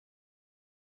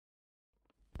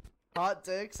Hot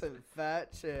dicks and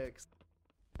fat chicks.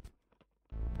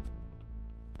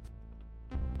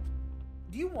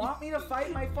 Do you want me to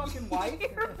fight my fucking wife?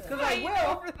 Because I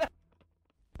will.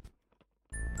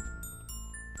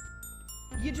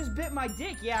 You just bit my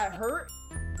dick. Yeah, it hurt.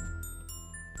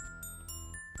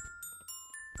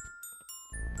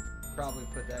 Probably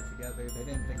put that together. They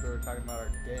didn't think we were talking about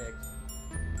our dicks.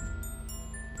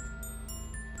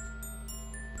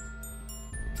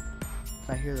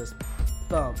 I hear this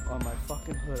thump on my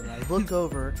fucking hood, and I look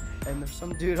over, and there's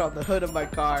some dude on the hood of my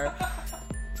car.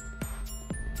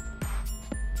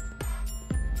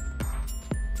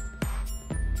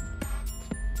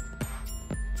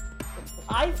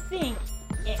 I think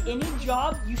at any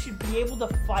job you should be able to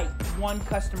fight one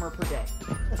customer per day.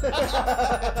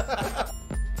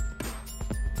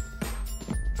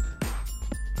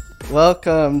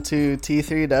 Welcome to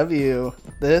T3W.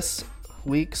 This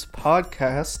week's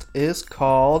podcast is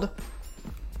called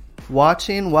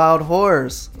Watching Wild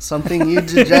Horrors. Something you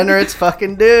degenerates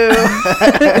fucking do.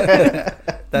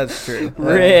 That's true.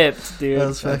 Ripped, dude. That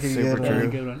was fucking super good. That was a Man.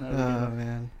 good one. That was a good Oh, one.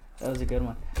 man. That was a good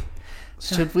one.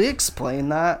 Should we explain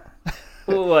that?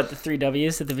 What, the 3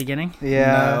 W's at the beginning?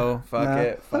 Yeah. No, fuck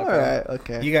it. Fuck Alright, it.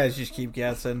 okay. You guys just keep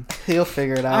guessing. He'll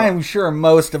figure it out. I'm sure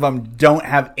most of them don't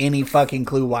have any fucking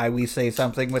clue why we say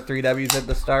something with 3 W's at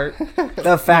the start.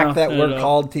 The fact No, that not we're at all.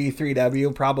 called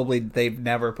T3W, probably they've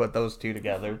never put those two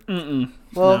together. Mm-mm.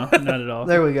 Well, No, not at all.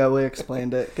 There we go. We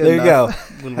explained it. Good There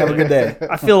enough. you go. Have a good day.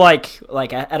 I feel like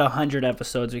at 100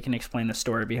 episodes we can explain the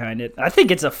story behind it. I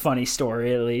think it's a funny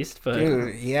story at least, but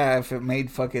Dude, yeah, if it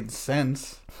made fucking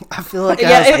sense. I feel like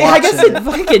yeah, I was I guess watching it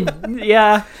fucking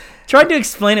yeah. Trying to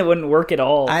explain it wouldn't work at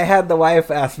all. I had the wife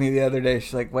ask me the other day,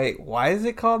 she's like, wait, why is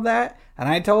it called that? And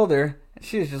I told her, and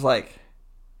she was just like,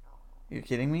 you're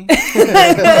kidding me?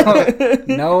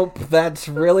 Nope, that's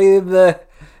really the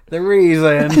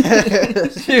reason.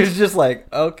 She was just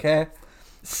like, okay.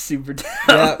 Super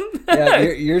dumb. Yeah,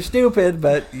 you're stupid,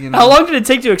 but you know. How long did it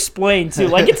take to explain too?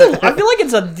 Like I feel like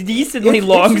it's a decently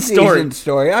long it's a story. decent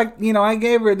story. I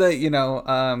gave her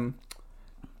the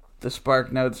the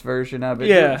Spark Notes version of it.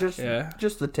 Yeah,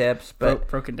 just the tips, but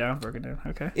broken down.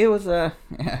 Okay. it was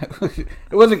it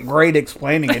wasn't great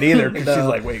explaining it either because she's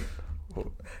like, wait,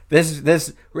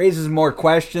 this raises more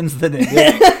questions than it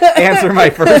did answer my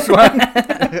first one.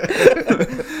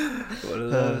 One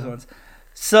of those ones.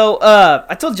 So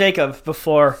I told Jacob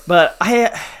before, but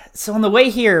so on the way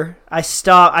here, I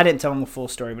stopped. I didn't tell him the full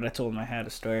story, but I told him I had a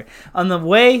story. On the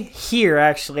way here,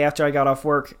 actually, after I got off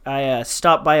work, I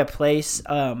stopped by a place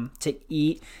to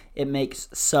eat. It makes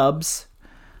subs.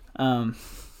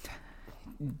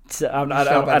 So I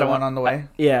don't want on the way.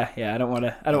 Yeah. I don't want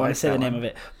to. I don't want like to say the that name one. of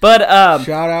it. But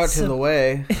Shout out to the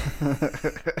way.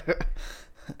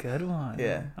 good one.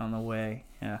 Yeah. On the way.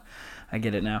 Yeah. I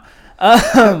get it now.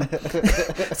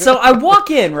 So I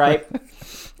walk in, right?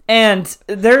 And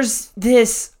there's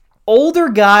this older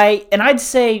guy, and I'd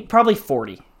say probably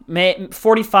 40.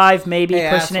 45 maybe, Hey,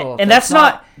 pushing asshole, it. And that's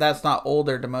not that's not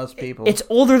older to most people. it's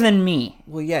older than me.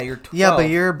 well, yeah, you're 12. Yeah, but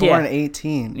you're born Yeah.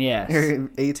 18. Yes. You're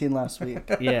 18 last week.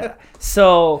 Yeah.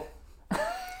 So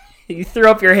you threw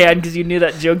up your hand because you knew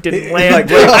that joke didn't land. Like,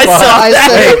 what the I fuck? saw I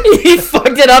that. He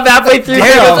fucked it up halfway through. He goes,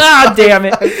 ah, damn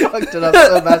it. I fucked it up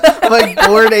so bad. I'm like,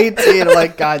 born 18. I'm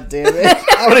like, God damn it.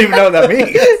 I don't even know what that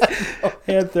means.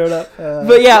 Hand thrown up.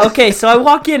 But yeah, okay, so I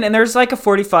walk in and there's like a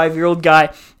 45-year-old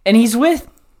guy, and he's with,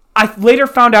 I later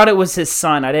found out it was his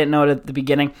son. I didn't know it at the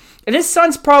beginning. And his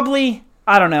son's probably,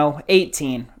 I don't know,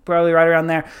 18. Probably right around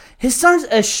there. His son's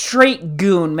a straight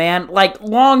goon, man. Like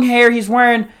long hair. He's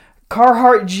wearing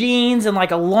Carhartt jeans and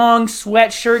like a long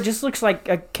sweatshirt. Just looks like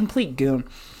a complete goon.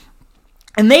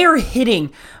 And they are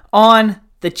hitting on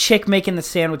the chick making the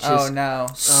sandwiches Oh no!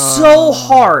 so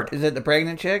hard. Is it the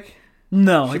pregnant chick?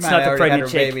 No, She it's might not have the already pregnant had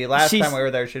her chick. baby. Last She's- time we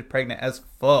were there, she was pregnant as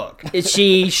fuck. Is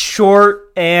she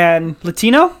short and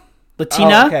Latino?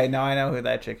 Latina? Oh, okay, now I know who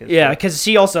that chick is. Yeah, because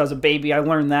she also has a baby. I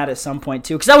learned that at some point,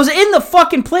 too. Because I was in the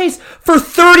fucking place for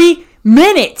 30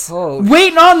 minutes Oh,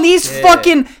 waiting on these shit.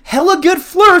 fucking hella good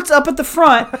flirts up at the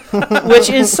front,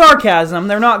 which is sarcasm.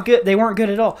 They're not good. They weren't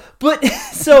good at all. But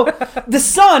so the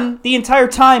son, the entire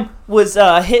time, was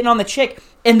hitting on the chick.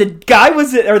 And the guy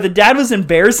the dad was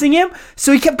embarrassing him.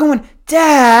 So he kept going,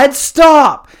 Dad,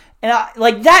 stop. And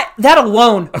that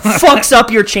alone fucks up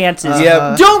your chances.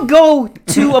 Yep. Don't go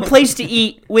to a place to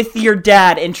eat with your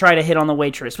dad and try to hit on the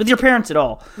waitress with your parents at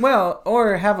all. Well,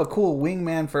 or have a cool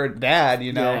wingman for a dad,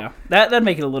 you know. Yeah, that'd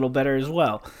make it a little better as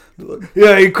well.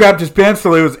 Yeah, he crapped his pants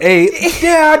till he was 8.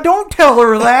 Dad, don't tell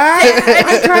her that.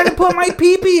 I'm trying to put my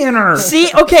pee-pee in her. See,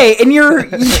 okay, and you're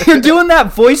doing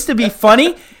that voice to be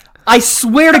funny. I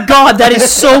swear to God, that is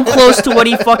so close to what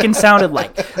he fucking sounded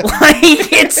like.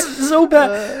 Like, it's so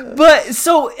bad. But,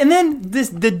 and then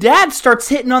the dad starts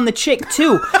hitting on the chick,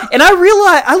 too. And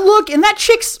I look, and that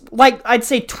chick's, like, I'd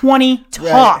say 20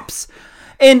 tops. Right.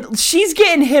 And she's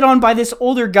getting hit on by this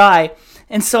older guy.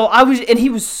 And so he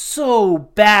was so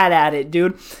bad at it,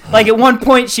 dude. Like, at one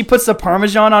point, she puts the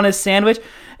Parmesan on his sandwich.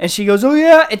 And she goes, oh,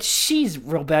 yeah. And she's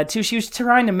real bad, too. She was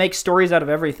trying to make stories out of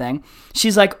everything.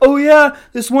 She's like, oh, yeah,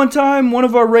 this one time one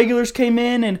of our regulars came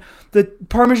in and the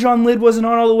Parmesan lid wasn't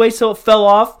on all the way, so it fell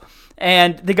off.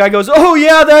 And the guy goes, oh,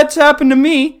 yeah, that's happened to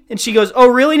me. And she goes, oh,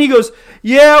 really? And he goes,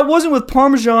 yeah, it wasn't with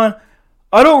Parmesan.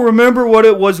 I don't remember what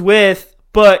it was with.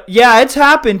 But, yeah, it's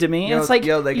happened to me. And it's like, they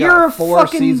got you're 4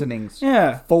 seasonings.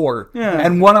 Yeah. 4. Yeah.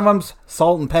 And one of them's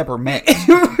salt and pepper mix.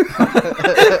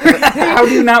 How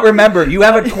do you not remember? You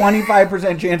have a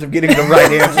 25% chance of getting the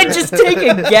right answer. Just take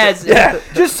a guess. Yeah.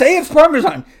 Just say it's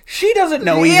Parmesan. She doesn't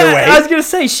know either way. I was going to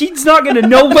say, she's not going to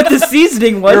know what the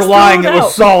seasoning was. You're lying. It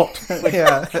was salt.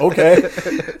 Yeah. Okay.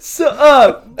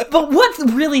 So, but what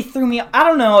really threw me, I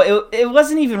don't know, it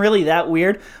wasn't even really that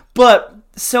weird, but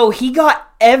so he got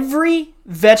every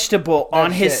vegetable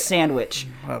on his sandwich,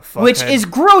 which is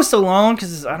gross alone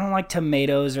because I don't like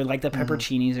tomatoes or like the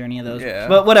pepperoncinis or any of those. Yeah.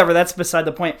 But whatever, that's beside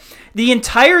the point. The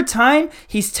entire time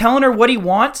he's telling her what he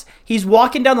wants, he's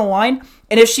walking down the line,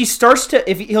 and if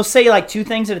he'll say like 2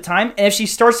 things at a time, and if she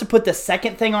starts to put the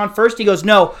second thing on first, he goes,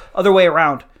 no, other way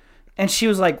around. And she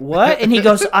was like, what? And he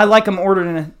goes, I like them ordered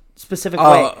in a specific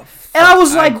way. And I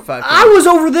was like, I was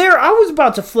over there. I was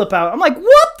about to flip out. I'm like,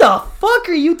 what the fuck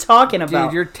are you talking about?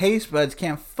 Dude, your taste buds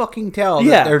can't fucking tell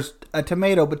that there's a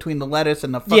tomato between the lettuce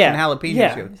and the fucking jalapenos.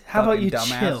 Yeah. How about you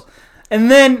chill? And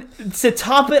then to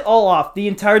top it all off, the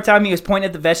entire time he was pointing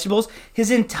at the vegetables, his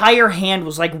entire hand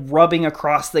was like rubbing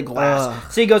across the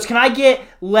glass. So he goes, can I get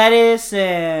lettuce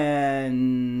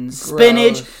and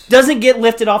spinach? Gross. Doesn't get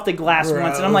lifted off the glass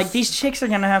once. And I'm like, these chicks are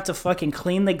going to have to fucking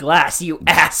clean the glass, you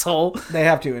asshole. They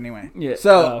have to anyway. Yeah.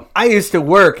 So I used to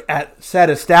work at said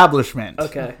establishment.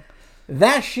 Okay.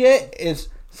 That shit is...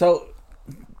 So...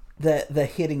 The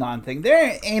hitting on thing.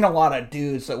 There ain't a lot of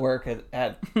dudes that work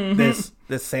at this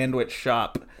sandwich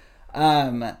shop.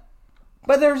 But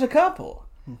there's a couple.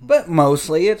 But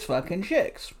mostly it's fucking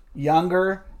chicks.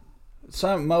 Younger.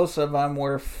 Most of them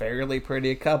were fairly pretty.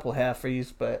 A couple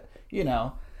halfies, but you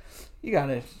know, you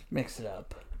gotta mix it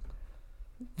up.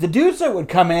 The dudes that would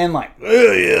come in like,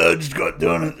 oh yeah, I just got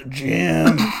done at the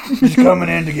gym. Just coming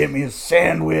in to get me a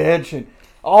sandwich and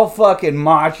all fucking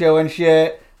macho and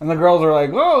shit. And the girls are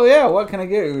like, oh, yeah, what can I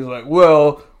get you? He's like,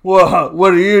 well,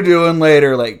 what are you doing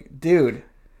later? Like, dude,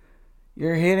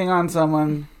 you're hitting on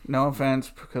someone, no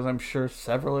offense, because I'm sure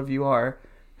several of you are,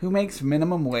 who makes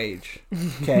minimum wage,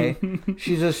 okay?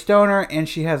 She's a stoner, and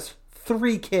she has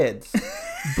 3 kids.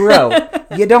 Bro,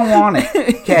 you don't want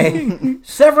it, okay?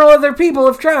 Several other people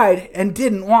have tried and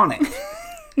didn't want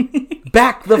it.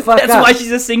 Back the fuck up. That's why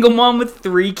she's a single mom with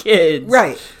 3 kids.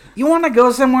 Right. You want to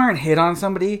go somewhere and hit on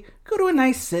somebody? Go to a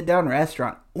nice sit-down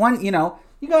restaurant. One, you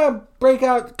gotta break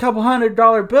out a couple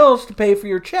 $100 bills to pay for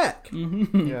your check.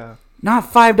 Mm-hmm. Yeah. Not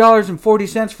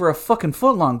 $5.40 for a fucking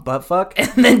footlong, buttfuck.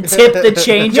 And then tip the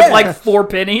change of like 4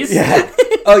 pennies. Yeah.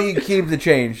 Oh, you keep the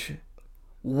change.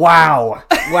 Wow.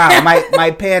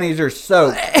 My panties are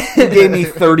soaked. You gave me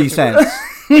 30 cents.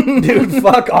 Dude,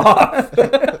 fuck off.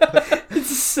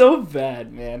 It's so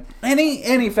bad, man.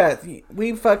 Any fat.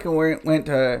 We fucking went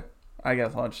to, I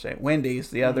guess I'll just say, Wendy's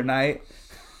the other night.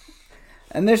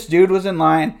 And this dude was in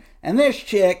line. And this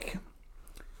chick,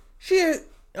 she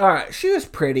was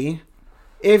pretty.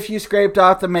 If you scraped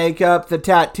off the makeup, the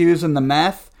tattoos, and the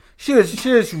meth, she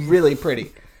was really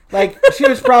pretty. Like, she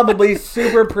was probably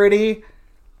super pretty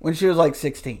when she was like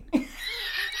 16.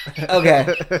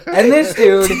 Okay. And this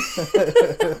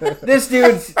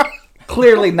dude's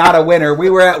clearly not a winner. We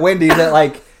were at Wendy's at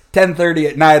like 10:30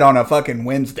 at night on a fucking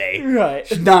Wednesday. Right.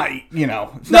 She's not,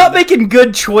 not making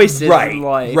good choices in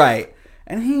life. Right.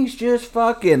 And he's just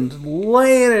fucking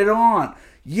laying it on.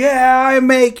 Yeah,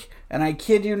 and I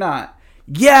kid you not,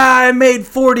 I made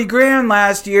 40 grand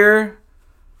last year.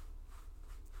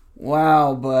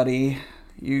 Wow, buddy.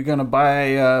 You gonna buy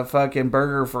a fucking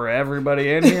burger for everybody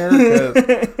in here?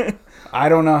 'Cause I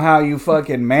don't know how you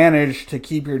fucking manage to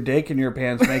keep your dick in your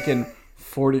pants making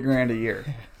 40 grand a year.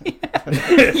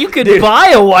 You could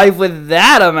buy a wife with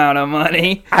that amount of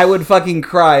money. I would fucking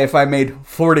cry if I made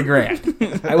 40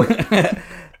 grand. I would.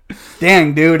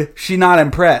 Dang, dude. She not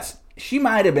impressed. She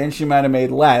might have been. She might have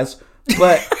made less.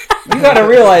 But you gotta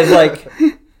realize, like,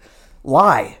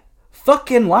 lie.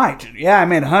 Fucking lie. Yeah, I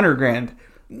made 100 grand.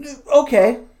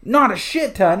 Okay. not a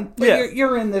shit ton, but Yeah.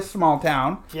 you're in this small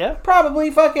town. Yeah. Probably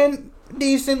fucking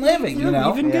decent living, you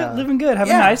know? Living good. Have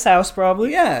Yeah. a nice house,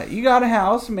 probably. Yeah, you got a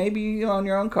house, maybe you own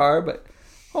your own car, but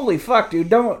holy fuck, dude,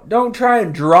 don't try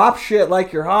and drop shit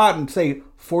like you're hot and say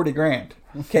 40 grand.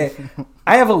 Okay,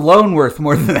 I have a loan worth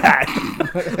more than that.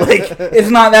 Like, it's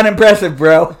not that impressive,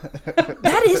 bro.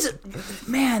 That is,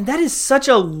 man, that is such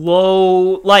a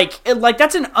low, like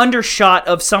that's an undershot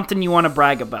of something you want to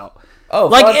brag about. Oh,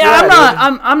 Like, fuck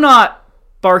yeah, I'm not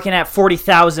barking at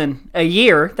 40,000 a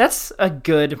year. That's a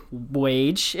good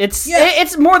wage.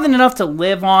 It's more than enough to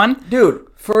live on. dude,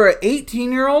 for an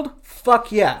 18-year-old,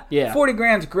 fuck yeah. Yeah. 40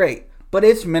 grand's great, but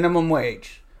it's minimum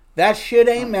wage. That shit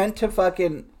ain't meant to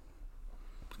fucking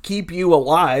keep you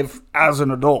alive as an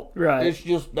adult. Right. It's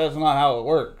just, that's not how it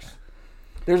works.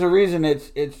 There's a reason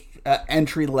it's an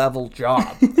entry-level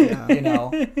job, you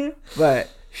know? But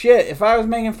shit, if I was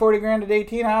making 40 grand at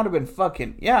 18, I would have been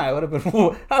fucking, I would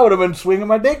have been swinging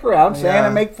my dick around saying I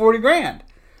make 40 grand.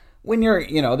 When you're,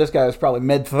 this guy was probably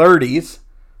mid-30s.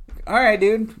 All right,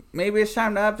 dude, maybe it's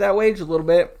time to up that wage a little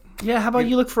bit. Yeah, how about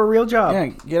you look for a real job? Yeah,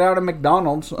 get out of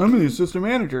McDonald's. I'm the assistant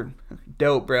manager.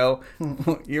 Dope, bro.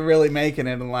 You're really making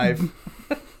it in life.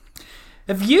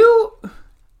 If you...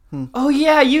 Oh,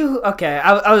 yeah, you... Okay,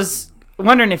 I was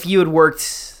wondering if you had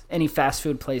worked any fast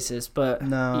food places, but...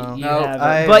 No. You No,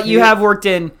 haven't. But you have worked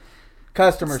in...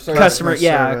 Customer service. Customer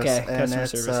service, okay. and Customer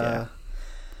it's, service,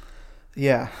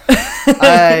 yeah.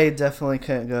 I definitely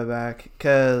couldn't go back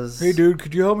because Hey, dude,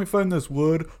 could you help me find this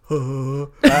wood?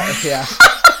 yeah.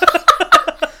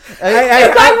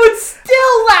 I would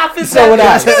still laugh at So would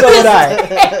I. that. So would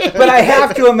I. But I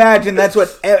have to imagine that's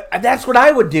what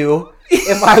I would do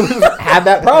if I had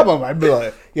that problem. I'd be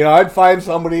like, I'd find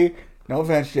somebody, no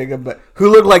offense, Jacob, but who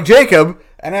looked like Jacob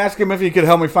and ask him if he could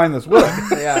help me find this wood.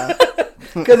 Yeah.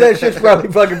 Because that shit's probably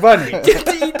fucking funny.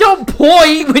 You don't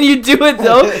point when you do it,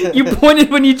 though. You pointed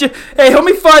when you just... Hey, help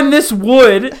me find this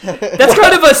wood. That's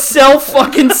kind of a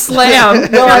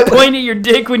self-fucking-slam. No, You point at your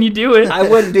dick when you do it. I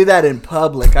wouldn't do that in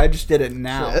public. I just did it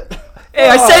now. Hey,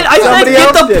 I said somebody get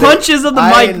else the did it. punches of the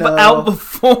I mic know. out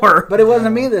before. But it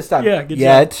wasn't me this time. Yeah, good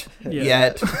Yet. job. Yeah.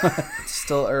 Yet. It's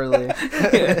still early.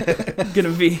 Gonna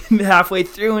be halfway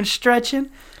through and stretching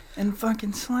and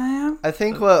fucking slam. I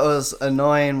think what was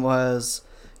annoying was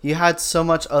you had so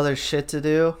much other shit to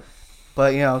do,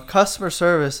 but customer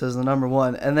service is the number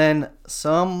one. And then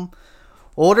some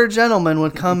older gentleman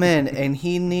would come in and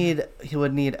he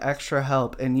would need extra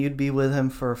help, and you'd be with him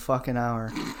for a fucking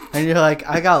hour. And you're like,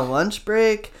 I got lunch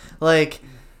break, like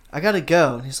I gotta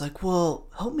go. And he's like, well,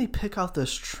 help me pick out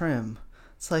this trim.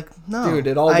 It's like, no, Dude,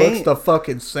 it all looks the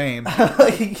fucking same.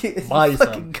 like, Buy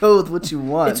fucking go with what you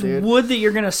want, It's dude. wood that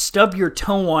you're gonna stub your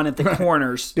toe on at the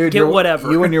corners. Dude, Get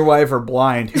whatever. You and your wife are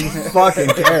blind. Who fucking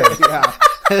cares? Yeah,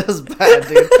 it was bad,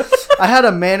 dude. I had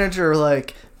a manager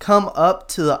come up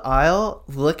to the aisle,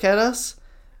 look at us,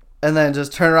 and then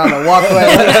just turn around and walk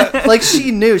away. Like she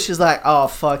knew. She's like, "Oh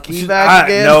fuck, you back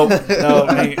again?" No,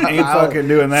 ain't fucking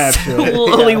doing that shit.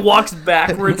 Slowly walks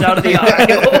backwards out of the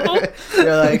aisle.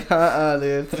 You're like,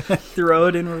 dude. Throw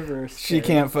it in reverse. She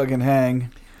can't fucking hang.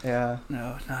 Yeah.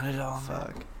 No, not at all.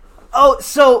 Fuck. Oh,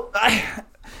 so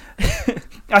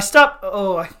I stopped.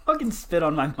 Oh, I fucking spit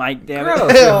on my mic, damn it.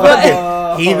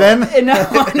 Gross. Heathen. And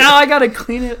now I gotta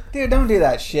clean it. Dude, don't do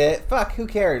that shit. Fuck, who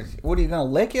cares? What, are you gonna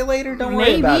lick it later? Don't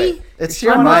worry about it. It's I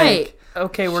your might. mic.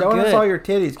 Okay, we're Showing good. us all your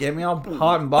titties, get me all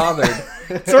hot and bothered.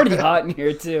 It's already hot in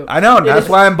here too. I know, that's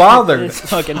why I'm bothered. It's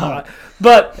fucking hot.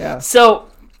 But Yeah. so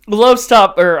I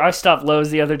stopped Lowe's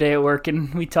the other day at work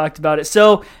and we talked about it.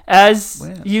 So as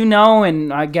you know,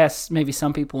 and I guess maybe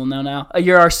some people will know now,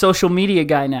 you're our social media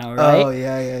guy now, right? Oh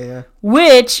yeah.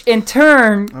 Which in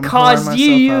turn I'm caused whoring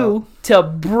you myself to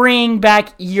bring back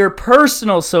your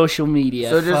personal social media.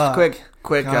 So just Fuck.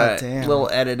 quick God damn. little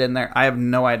edit in there. I have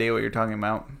no idea what you're talking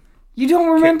about. You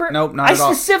don't remember? Nope, not I at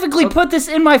all. specifically put this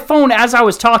in my phone as I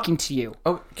was talking to you.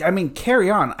 Oh, I mean, carry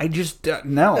on. I just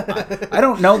no. I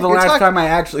don't know the You're last talking- time I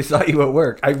actually saw you at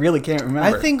work. I really can't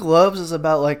remember. I think Love's is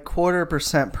about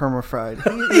 0.25% permafried.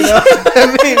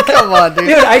 I mean, come on, dude.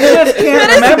 dude, I just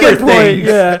can't remember things.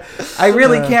 Yeah. I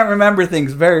really can't remember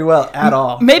things very well at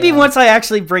all. Maybe once I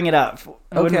actually bring it up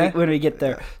Okay. when we get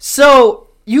there. So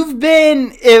you've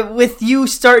been with you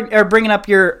bringing up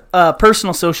your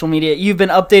personal social media. You've been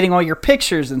updating all your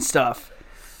pictures and stuff.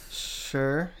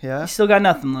 Sure, yeah. You still got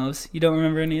nothing, Lowe's. You don't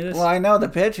remember any of this? Well, I know the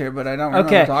picture, but I don't remember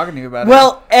Okay. talking to you about it.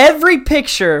 Well, every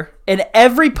picture and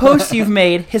every post you've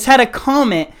made has had a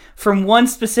comment from one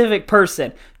specific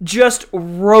person just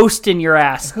roasting your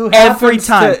ass Who every happens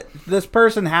time. this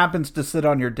person happens to sit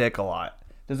on your dick a lot.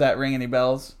 Does that ring any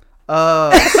bells?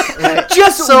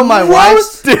 Just so my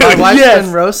wife's yes.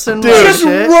 been roasting Just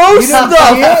shit. roast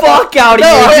the fuck out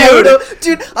of you, dude.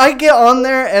 Dude, I get on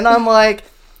there and I'm like,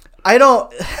 I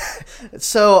don't.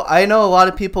 So I know a lot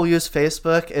of people use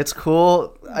Facebook. It's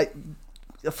cool. I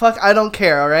don't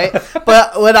care, all right?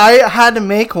 But when I had to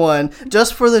make one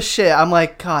just for the shit, I'm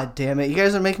like, God damn it. You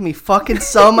guys are making me fucking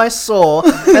sell my soul.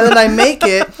 And then I make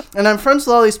it, and I'm friends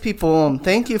with all these people.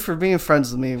 Thank you for being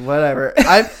friends with me, whatever.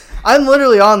 I'm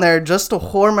literally on there just to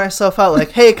whore myself out. Like,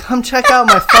 hey, come check out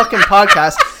my fucking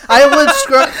podcast.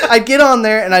 I'd get on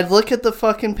there, and I'd look at the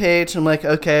fucking page, and I'm like,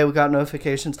 okay, we got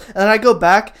notifications. And then I'd go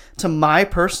back to my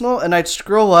personal, and I'd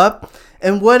scroll up,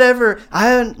 and whatever, I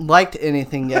haven't liked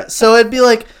anything yet. So it'd be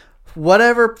like,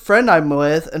 whatever friend I'm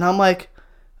with, and I'm like,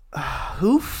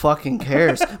 who fucking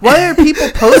cares? Why are people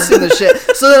posting this shit?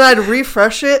 So then I'd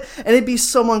refresh it, and it'd be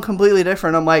someone completely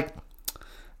different. I'm like,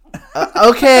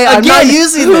 okay, I'm not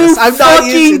using this. I'm not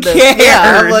using this. Cares,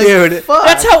 yeah, I'm like, dude. fuck.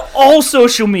 That's how all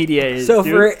social media is. So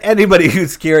dude. for anybody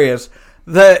who's curious,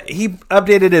 he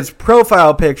updated his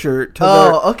profile picture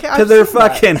to their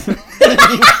fucking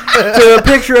to a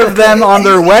picture of them on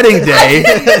their wedding day.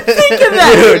 Think of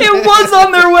that. Dude, it was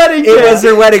on their wedding day. It was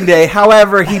their wedding day.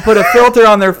 However, he put a filter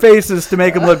on their faces to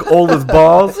make them look old as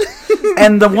balls.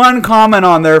 And the one comment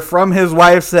on there from his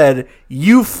wife said,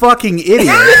 "You fucking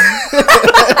idiot."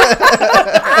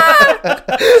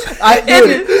 I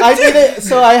did it.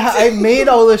 So I made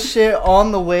all this shit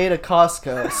on the way to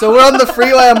Costco. So we're on the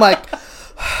freeway. I'm like,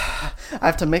 I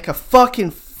have to make a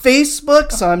fucking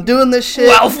Facebook, so I'm doing this shit.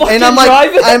 While fucking and I'm like,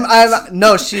 driving?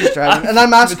 no, she's driving, and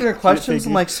I'm asking her questions.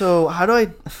 I'm like, so how do I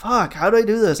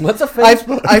do this? What's a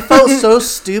Facebook? I felt so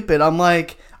stupid. I'm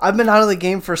like, I've been out of the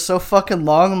game for so fucking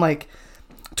long. I'm like,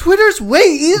 Twitter's way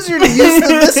easier to use than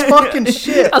this fucking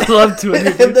shit. I love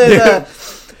Twitter. And then,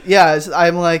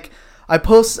 I'm like, I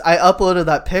uploaded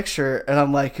that picture, and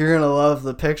I'm like, you're gonna love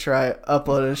the picture I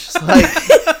uploaded. She's like,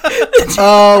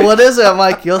 oh, what is it? I'm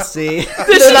like, you'll see.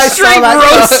 This is straight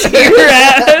roast your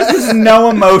ass. No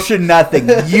emotion, nothing.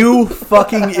 You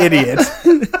fucking idiot.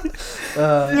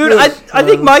 Dude, I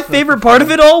think my favorite part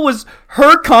of it all was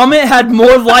her comment had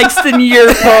more likes than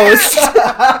your post.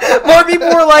 More people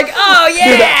were like, "Oh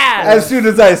yeah!" Dude, as soon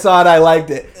as I saw it, I liked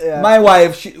it. Yeah. My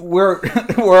wife, we're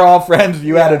all friends.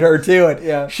 You added her too, and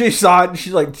Yeah. she saw it. And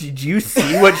she's like, "Did you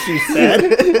see what she said?"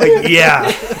 Like, yeah.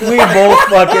 We both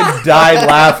fucking died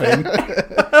laughing.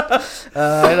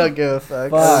 I don't give a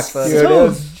fuck. Fuck, dude, So- it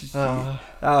was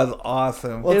that was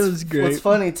awesome. It was great. What's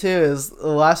funny too is the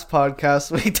last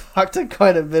podcast we talked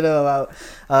quite a bit about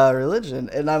religion,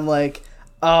 and I'm like,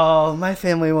 oh, my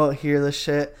family won't hear this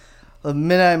shit. The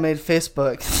minute I made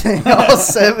Facebook, they all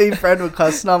sent me friend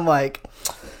requests, and I'm like,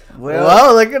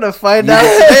 well, they're gonna find out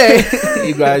today.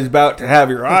 You guys about to have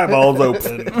your eyeballs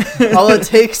open. All it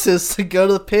takes is to go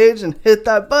to the page and hit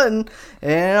that button,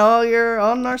 and you're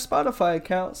on our Spotify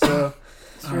account. So.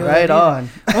 Right on.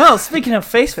 Well, speaking of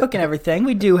Facebook and everything,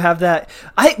 we do have that.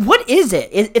 What is it?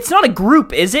 It's not a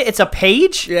group, is it? It's a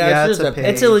page? Yeah, it's it's just a a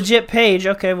It's a legit page.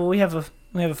 Okay, well, we have a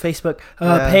Facebook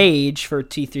page for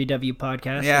T3W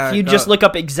Podcast. Yeah, if you just look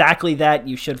up exactly that,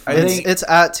 you should find it. It's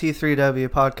at T3W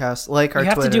Podcast, like our You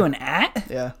have Twitter. to do an @?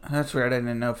 Yeah. That's weird. I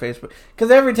didn't know Facebook. Because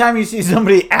every time you see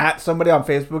somebody at somebody on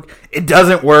Facebook, it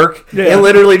doesn't work. Yeah. It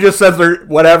literally just says they're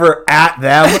whatever at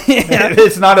them.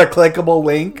 It's not a clickable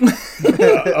link.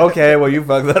 Okay, well, you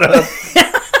fucked that up.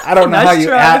 I don't know Nice how you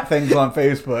try. at things on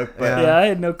Facebook. But Yeah. I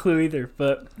had no clue either,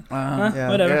 but Yeah.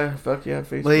 whatever. yeah, fuck yeah,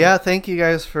 Facebook. Well, yeah, thank you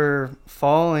guys for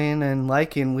following and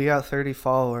liking. We got 30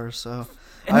 followers, so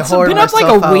And it's hoard been up like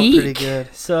myself a out pretty week. good.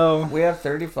 So We have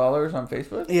 30 followers on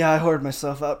Facebook? Yeah, I hoard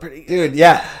myself out pretty good. Dude,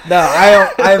 yeah. No,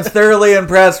 I am thoroughly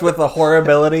impressed with the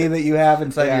horribility that you have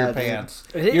inside Yeah, your dude. pants.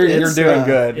 You're You're doing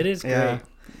good. It is great. Yeah.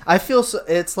 I feel so.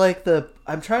 It's like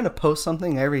I'm trying to post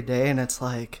something every day, and it's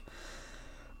like,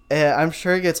 I'm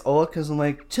sure it gets old because I'm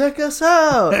like, check us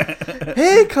out.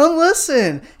 Hey, come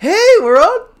listen. Hey, we're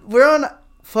on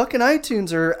fucking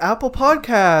iTunes or Apple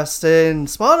Podcasts and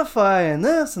Spotify and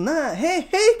this and that. Hey,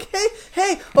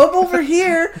 I'm over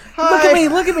here. Hi.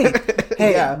 Look at me.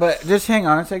 Hey, Yeah. but just hang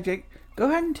on a sec, Jake. Go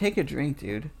ahead and take a drink,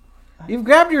 dude. You've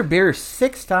grabbed your beer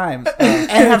 6 times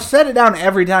and have set it down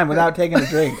every time without taking a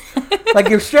drink. Like,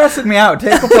 you're stressing me out.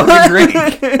 Take a fucking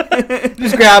drink.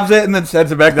 Just grabs it and then sets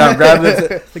it back down. Grabs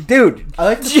it. Like, dude, I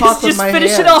like to talk with Just my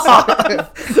finish hands. it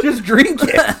off. just drink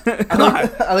it.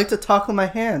 I like to talk with my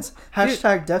hands.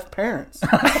 Hashtag deaf parents.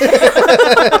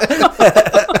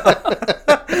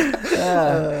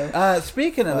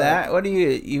 Speaking of that, what are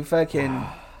you fucking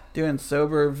doing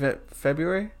sober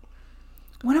February?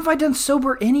 When have I done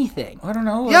sober anything? I don't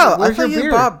know. Yeah, I Where's thought your you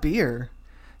beer? bought beer.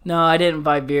 No, I didn't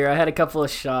buy beer. I had a couple of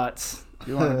shots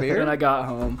You want a beer? when I got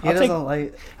home. He doesn't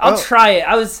like. I'll Oh, try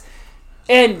it.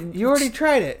 And You already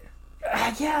tried it.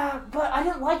 yeah, but I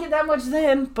didn't like it that much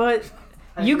then. But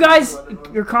you guys,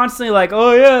 you're constantly like,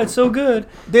 "Oh yeah, it's so good,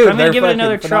 Dude, I'm gonna they're give it fucking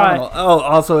another phenomenal. try." Oh,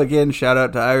 also again, shout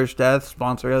out to Irish Death.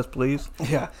 Sponsor us, please.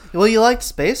 Yeah. Well, you liked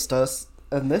Space Dust,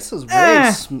 and this is way.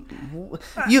 Eh.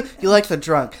 You like the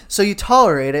drunk, so you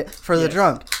tolerate it for the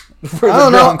drunk. For I the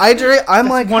don't know. drunk. I'm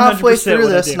like halfway 100% through what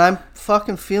I this, do. and I'm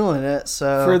fucking feeling it.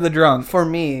 So For the drunk. for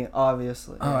me,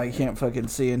 obviously. Oh, I can't fucking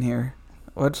see in here.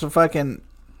 What's the fucking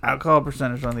alcohol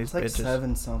percentage on these It's like bitches?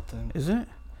 7 something. Is it?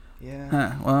 Yeah.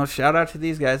 Huh. Well, shout out to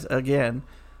these guys again.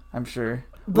 I'm sure.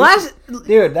 Last,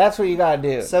 Dude, that's what you gotta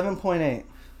do. 7.8.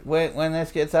 When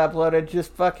this gets uploaded,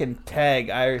 just fucking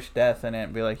tag Irish Death in it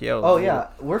and be like, yo. Oh dude. yeah,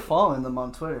 we're following them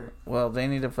on Twitter. Well, they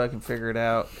need to fucking figure it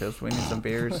out because we need some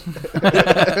beers.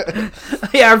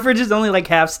 yeah, our fridge is only like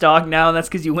half stocked now, and that's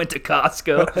because you went to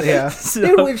Costco. Yeah. So-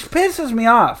 Dude, which pisses me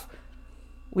off.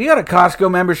 We got a Costco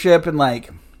membership in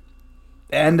like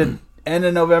end of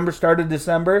November, start of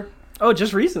December. oh,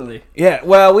 just recently. Yeah,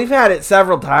 well, we've had it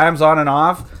several times on and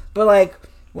off, but like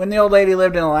when the old lady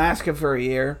lived in Alaska for a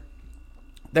year,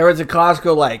 there was a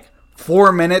Costco like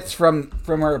 4 minutes from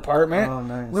her apartment. Oh,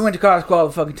 nice. We went to Costco all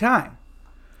the fucking time.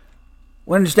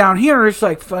 When it's down here, it's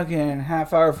like fucking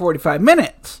half hour, 45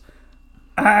 minutes.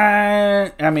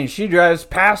 I mean, she drives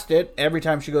past it every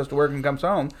time she goes to work and comes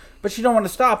home, but she don't want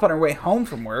to stop on her way home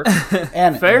from work.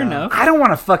 And Fair enough. I don't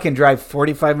want to fucking drive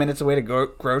 45 minutes away to go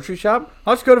grocery shop.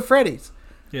 I'll just go to Freddy's.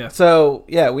 Yeah. So,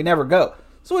 yeah, we never go.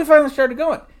 So we finally started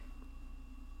going.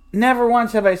 Never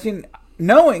once have I seen,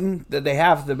 knowing that they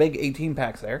have the big 18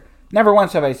 packs there, never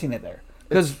once have I seen it there.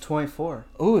 It's Because, 24.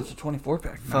 oh, it's a 24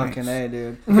 pack. Fucking Nice. A,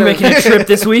 dude. We're making a trip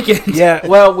this weekend. Yeah,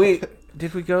 well,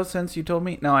 did we go since you told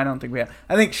me? No, I don't think we have.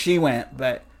 I think she went,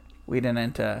 but we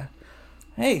didn't.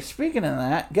 Hey, speaking of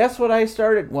that, guess what I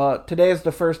started? Well, today is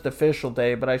the first official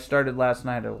day, but I started last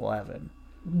night at 11.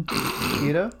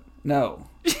 Keto? No.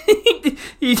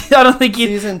 I don't think you'd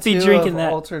Season be 2 drinking of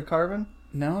that. Altered Carbon?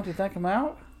 No, did that come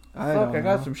out? I Fuck, don't I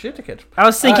got know. some shit to catch. I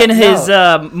was thinking No.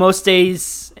 his most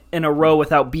days in a row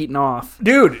without beating off.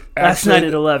 Dude, Last actually, night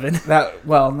at 11. That,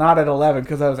 well, not at 11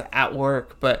 because I was at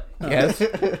work, but yes,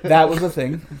 that was a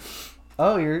thing.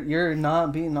 Oh, you're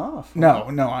not beating off. No,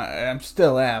 I'm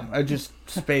still am. I just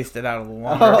spaced it out a little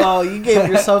longer. Oh, you gave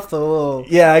yourself the little.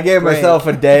 Yeah, I gave break. myself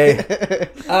a day.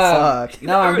 Fuck.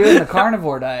 No, I'm doing the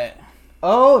carnivore diet.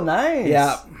 Oh, nice.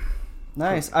 Yeah,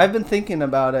 Nice. I've been thinking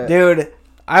about it. dude,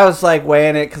 I was like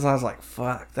weighing it because I was like,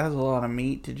 fuck, that's a lot of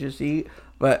meat to just eat.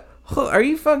 But are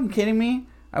you fucking kidding me?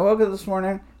 I woke up this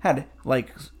morning, had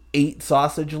like 8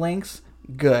 sausage links.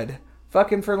 Good.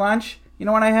 Fucking for lunch, you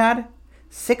know what I had?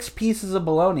 6 pieces of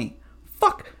bologna.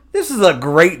 Fuck, this is a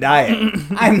great diet.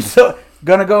 I'm so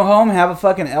gonna go home, have a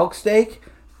fucking elk steak,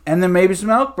 and then maybe some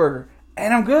elk burger,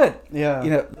 and I'm good. Yeah. You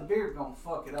know, the beer's gonna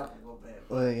fuck it up a little bit.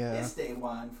 Well, yeah. It's day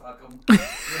one, fuck them. You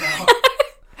know?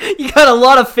 You got a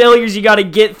lot of failures you got to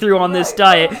get through on this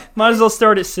Right. diet. Might as well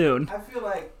start it soon. I feel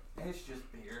like it's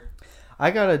just beer.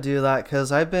 I gotta do that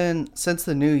because I've been since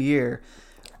the new year.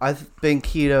 I've been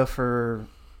keto for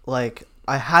like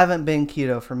I haven't been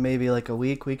keto for maybe like a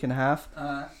week and a half.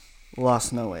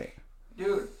 Lost no weight.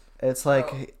 Dude, It's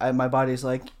like my body's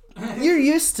like, you're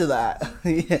used to that.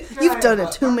 Yeah. You've done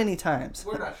it too many times.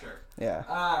 we're not sure. Yeah.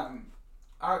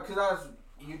 Because I was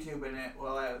YouTubing it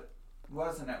while I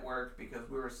wasn't at work because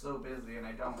we were so busy and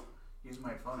I don't use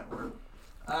my phone at work.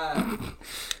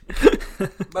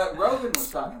 But Rogan was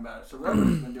talking about it, so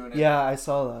Rogan's been doing it. Yeah, I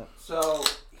saw that. So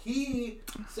he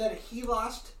said he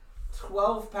lost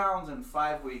 12 pounds in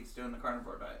 5 weeks doing the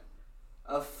carnivore diet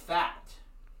of fat.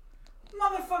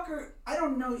 Motherfucker, I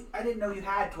didn't know you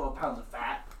had 12 pounds of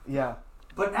fat. Yeah.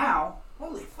 But now,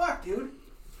 holy fuck, dude.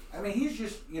 I mean, he's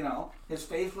just, his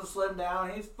face was slimmed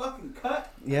down. He's fucking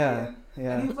cut. Yeah, again.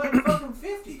 yeah. And he's like fucking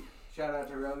 50. Shout out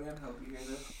to Rogan. Hope you hear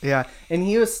this. Yeah. And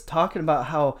he was talking about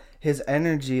how his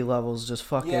energy levels just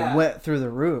fucking Yeah. went through the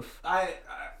roof. I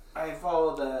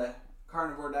follow the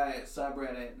carnivore diet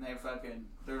subreddit, and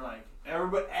they're like,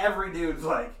 every dude's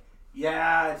like,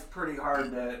 yeah, it's pretty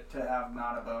hard to have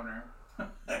not a boner.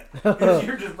 Because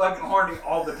you're just fucking horny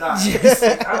all the time.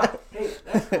 Hey,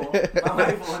 that's cool. My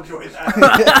wife will enjoy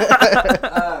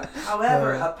that.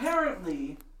 However,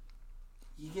 apparently,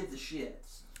 you get the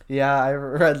shits. Yeah, I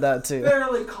read that too.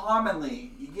 Fairly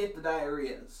commonly, you get the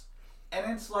diarrheas.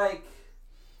 And it's like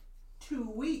 2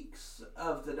 weeks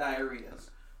of the diarrheas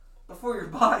before your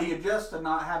body adjusts to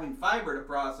not having fiber to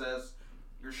process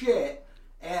your shit.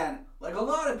 And like a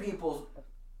lot of people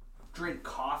drink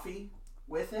coffee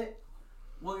with it.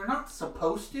 Well, you're not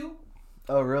supposed to.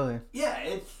 Oh, really? Yeah,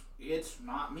 it's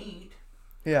not meat.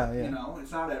 Yeah, yeah. You know,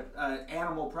 it's not an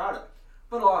animal product.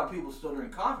 But a lot of people still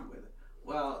drink coffee with it.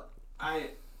 Well,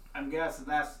 I'm guessing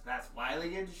that's why they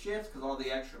get into shits, because all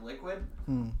the extra liquid.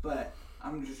 But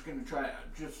I'm just gonna try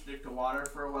just stick to water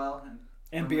for a while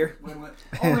And beer. Only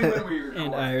when we record.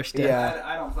 And Irish stuff. Yeah.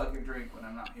 I don't fucking drink when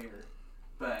I'm not here.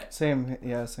 But Same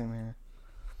here.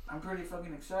 I'm pretty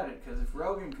fucking excited, because if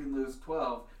Rogan can lose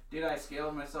 12, did I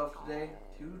scale myself today?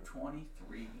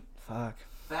 223. Fuck.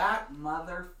 That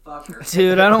motherfucker.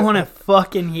 Dude, I don't want to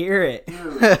fucking hear it.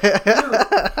 Dude,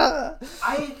 I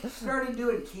started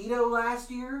doing keto last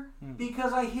year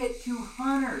because I hit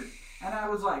 200. And I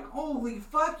was like, holy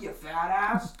fuck, you fat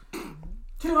ass.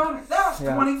 200. That was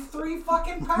 23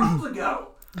 fucking pounds ago.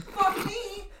 Fuck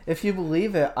me. If you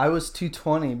believe it, I was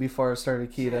 220 before I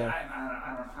started keto. Yeah,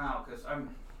 I don't know how, because I'm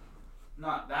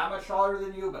not that much taller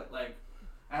than you, but like,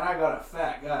 and I got a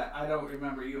fat gut. I don't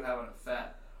remember you having a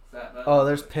fat butt. Oh,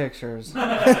 there's pictures.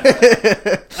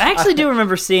 I actually do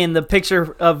remember seeing the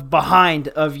picture of behind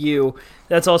of you.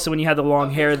 That's also when you had the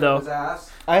long hair, His though. ass.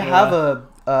 I have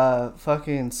a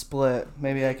fucking split.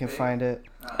 Maybe I can find it.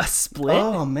 A split?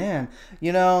 Oh, man.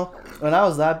 You know, when I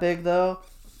was that big, though,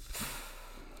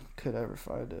 could ever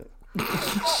find it.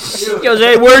 He goes,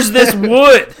 hey, where's this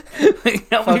wood?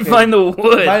 Help me Fucking- find the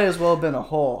wood. Might as well have been a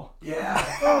hole. Yeah,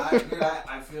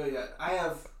 I feel you. I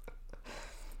have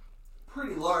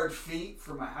pretty large feet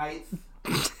for my height.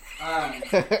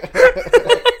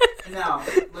 Now,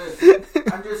 listen,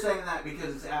 I'm just saying that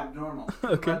because it's abnormal.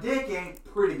 Okay. My dick ain't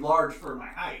pretty large for my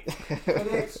height. My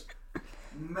dick's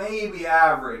maybe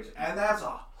average, and that's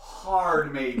a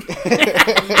hard maybe.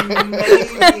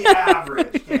 Maybe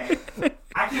average, okay?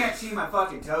 I can't see my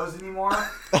fucking toes anymore.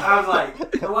 I was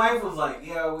like, the wife was like,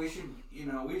 yeah, we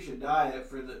should diet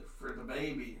for the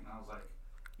baby. And I was like,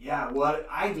 yeah, what?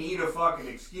 I need a fucking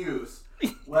excuse.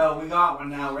 Well, we got one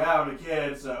now. We're having a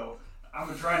kid, so I'm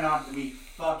gonna try not to be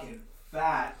fucking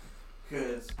fat,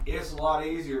 because it's a lot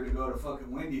easier to go to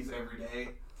fucking Wendy's every day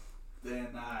than,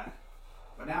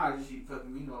 but now I just eat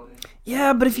fucking meat all day.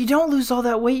 Yeah, but if you don't lose all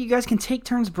that weight, you guys can take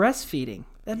turns breastfeeding.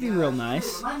 That'd be real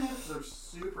nice. My nips are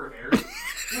super hairy.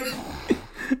 I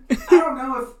don't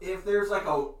know if there's like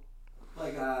a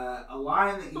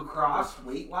line that you cross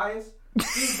weight wise.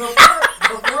 Before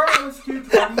I was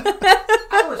 220,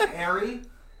 I was hairy,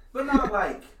 but not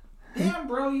like, damn,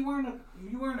 bro, you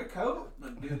wearing a coat?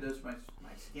 Like, dude, that's my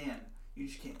skin. You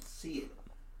just can't see it.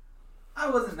 I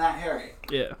wasn't that hairy.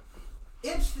 Yeah.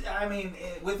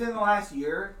 Within the last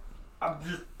year, I'm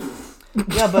just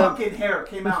Yeah, but fucking hair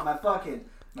came out my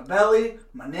belly,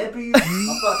 my nippies,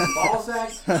 my fucking ball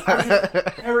sack. I'm just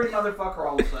hairy motherfucker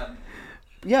all of a sudden.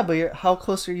 yeah, but how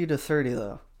close are you to 30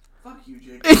 though? Fuck you,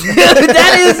 Jake.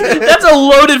 That's a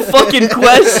loaded fucking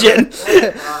question.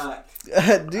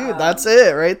 Dude, that's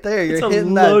it right there. You're It's a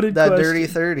hitting loaded that question. dirty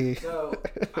 30. So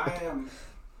I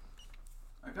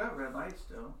got red light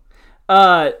still.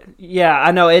 Yeah,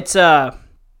 I know. It's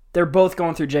they're both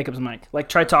going through Jacob's mic. Like,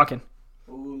 try talking.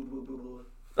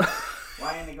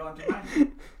 Why ain't it going through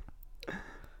mine?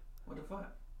 What the fuck?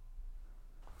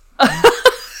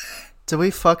 Did we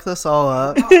fuck this all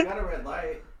up? Oh, I got a red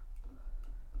light.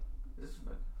 This is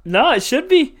fucking... No, it should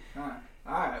be.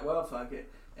 Alright, well, fuck it.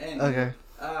 Anyway, Okay.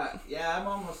 yeah, I'm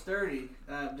almost 30.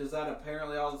 Does that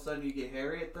apparently all of a sudden you get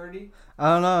hairy at 30?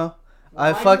 I don't know. Why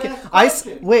you ask the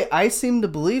question? Wait, I seem to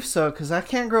believe so because I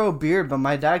can't grow a beard, but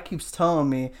my dad keeps telling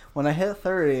me when I hit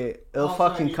 30, it'll All of a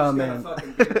sudden fucking you come just in. gotta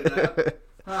fucking beard it up.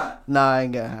 Huh. Nah,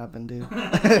 ain't gonna happen, dude.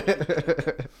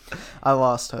 I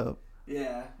lost hope.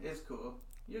 Yeah, it's cool.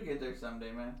 You'll get there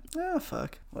someday, man. Yeah,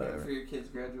 fuck. Wait Whatever. for your kid's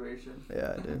graduation.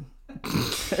 Yeah, dude.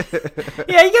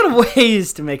 Yeah, you got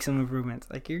ways to make some improvements.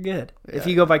 Like, you're good. If Yeah.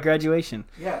 you go by graduation.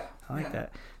 Yeah. I like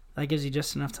that. That gives you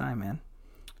just enough time, man.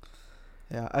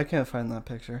 Yeah, I can't find that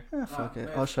picture. Yeah, fuck it.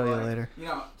 I'll show you later. You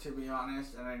know, to be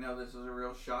honest, and I know this is a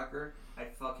real shocker, I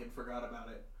fucking forgot about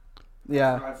it.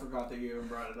 Yeah. I forgot that you even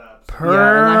brought it up. Yeah,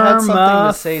 and I had something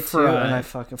to say too, Permafrost. and I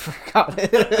fucking forgot it.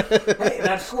 Hey,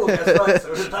 that's cool. Guess what?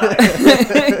 So did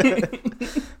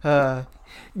I.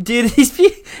 Dude,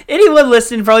 anyone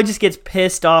listening probably just gets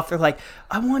pissed off. They're like,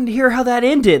 I wanted to hear how that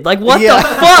ended. Like, what Yeah. the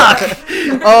fuck?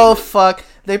 Oh, fuck.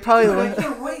 They probably... Dude, I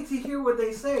can't wait to hear what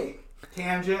they say.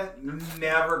 Tangent,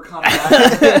 never come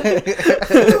back.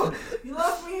 Dude, you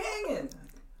left me hanging.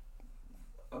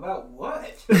 About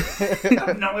what? I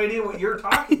have no idea what you're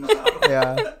talking about.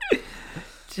 Yeah.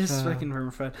 Just fucking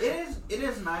permafrost. It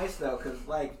is nice though, cause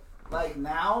like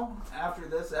now after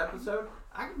this episode,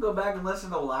 I can go back and listen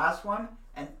to the last one,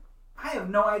 and I have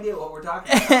no idea what we're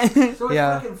talking about. So it's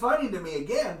Yeah. fucking funny to me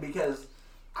again because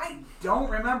I don't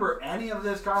remember any of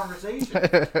this conversation.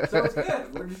 So it's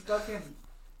good. We're just fucking,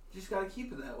 just gotta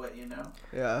keep it that way, you know?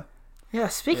 Yeah. Yeah,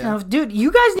 speaking of, dude,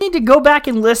 you guys need to go back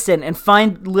and listen and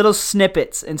find little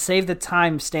snippets and save the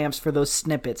timestamps for those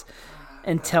snippets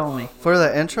and tell me. For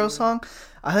the intro song,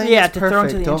 I think Yeah, it's to throw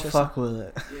into perfect. the Don't intro fuck with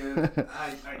it. Dude,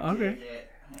 I Okay. dig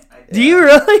it. I dig Do you it.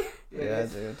 really? Yeah,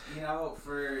 It's- dude. You know,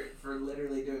 for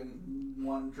literally doing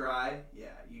one try, yeah,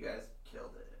 you guys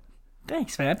killed it.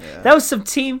 Thanks, man. Yeah. That was some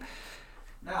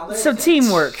Now, some listen,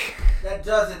 teamwork. That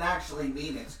doesn't actually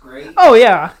mean it's great. Oh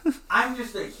yeah. I'm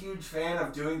just a huge fan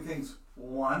of doing things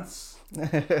once.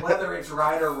 Whether it's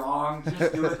right or wrong,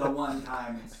 just do it the one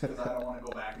time because I don't want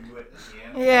to go back and do it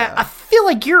again. Yeah, I feel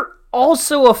like you're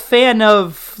also a fan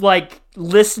of like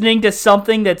listening to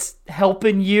something that's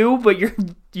helping you, but you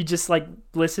just like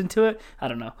listen to it. I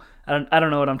don't know. I don't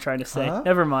know what I'm trying to say. Huh?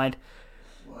 Never mind.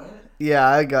 What? Yeah,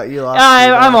 I got you lost.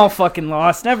 I'm all fucking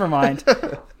lost. Never mind.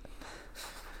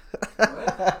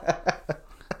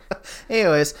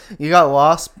 Anyways, you got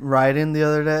lost riding the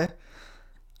other day.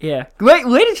 Yeah. Way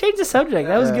to change the subject.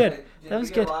 That was Yeah. good. Did That was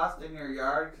you good. get lost in your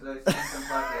yard? Because I seen some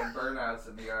fucking burnouts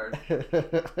in the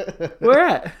yard. Where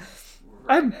at?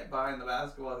 Right behind the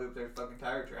basketball hoop, there's fucking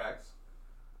tire tracks.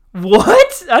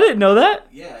 What? I didn't know that.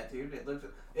 Yeah, dude,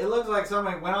 it looks like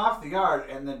somebody went off the yard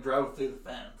and then drove through the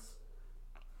fence.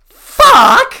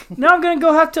 Fuck! Now I'm gonna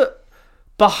go have to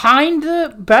behind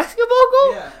the basketball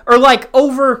goal, Yeah. or like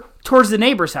over towards the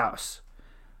neighbor's house,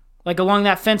 like along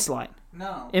that fence line,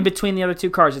 No. in between the other two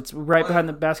cars. It's right What? behind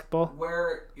the basketball.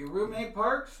 Where your roommate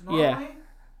parks normally, Yeah.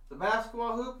 the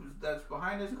basketball hoop that's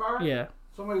behind his car, Yeah.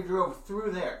 somebody drove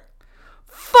through there.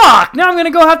 Fuck! Now I'm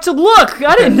gonna go have to look.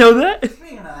 I didn't know that.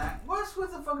 Speaking of that, what's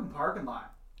with the fucking parking lot?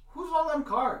 Who's all them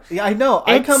cars? Yeah, I know.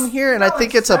 I It's- come here and I Got,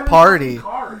 think like, it's a 7 party.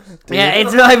 fucking Cars. Yeah, Got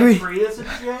it's a like fucking we- Prius and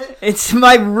shit. It's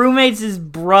my roommate's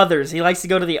brothers. He likes to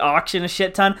go to the auction a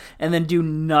shit ton and then do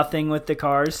nothing with the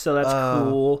cars. So that's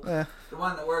cool. Yeah. The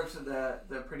one that works at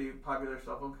the pretty popular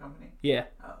cell phone company. Yeah.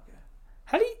 Oh, okay.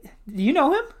 How do you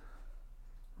know him?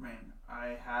 I mean,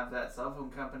 I have that cell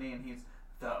phone company, and he's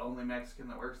the only Mexican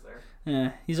that works there.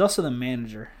 Yeah, he's also the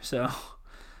manager, so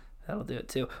that'll do it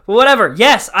too. But whatever.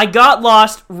 Yes, I got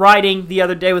lost riding the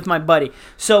other day with my buddy.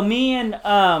 So me and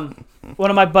one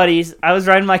of my buddies, I was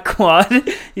riding my quad.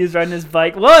 He was riding his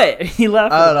bike. What? He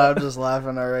laughed. I don't know. I'm just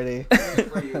laughing already.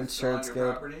 Were you I'm still sure on it's your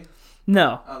good. property?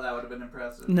 No. Oh, that would have been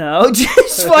impressive. No,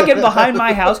 just fucking behind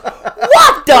my house.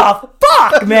 What the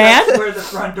fuck, man? Where the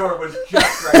front door was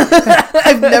just right there.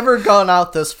 I've never gone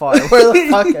out this far. Where the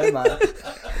fuck am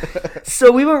I?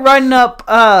 So we went riding up,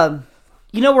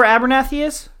 you know where Abernathy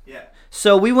is? Yeah.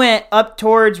 So we went up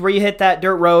towards where you hit that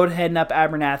dirt road heading up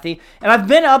Abernathy. And I've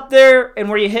been up there and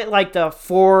where you hit like the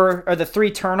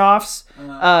 3 turnoffs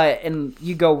and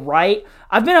you go right.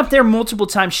 I've been up there multiple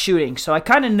times shooting, so I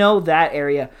kind of know that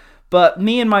area. But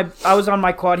I was on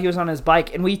my quad, he was on his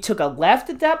bike, and we took a left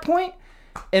at that point,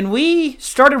 and we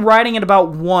started riding at about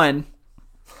 1.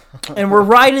 And we're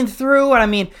riding through, and I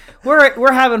mean,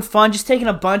 we're having fun, just taking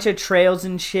a bunch of trails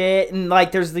and shit. And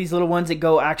like, there's these little ones that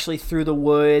go actually through the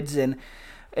woods, and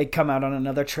they come out on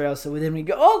another trail. So then we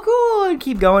go, oh, cool, and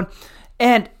keep going.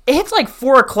 And it hits like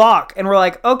 4 o'clock, and we're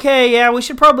like, okay, yeah, we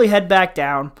should probably head back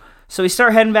down. So we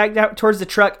start heading back down towards the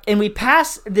truck, and we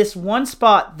pass this one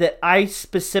spot that I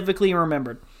specifically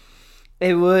remembered.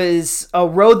 It was a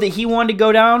road that he wanted to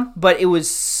go down, but there was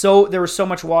so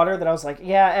much water that I was like,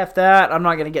 yeah, F that. I'm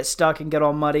not going to get stuck and get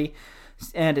all muddy.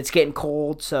 And it's getting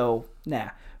cold, so nah.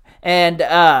 And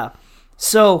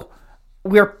so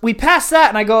we passed that,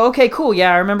 and I go, okay, cool.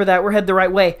 Yeah, I remember that. We're headed the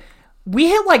right way. We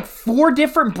hit like 4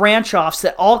 different branch offs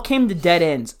that all came to dead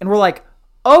ends. And we're like,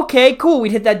 okay, cool.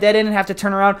 We'd hit that dead end and have to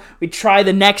turn around. We'd try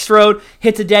the next road,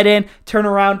 hit the dead end, turn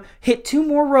around, hit 2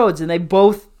 more roads, and they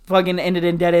both fucking ended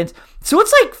in dead ends. So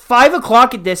it's like 5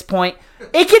 o'clock at this point.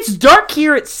 It gets dark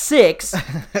here at 6, and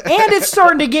it's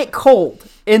starting to get cold.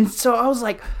 And so I was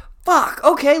like, fuck,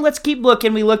 okay, let's keep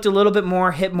looking. We looked a little bit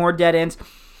more, hit more dead ends.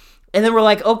 And then we're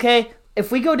like, okay,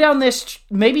 if we go down this,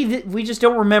 maybe we just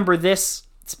don't remember this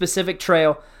specific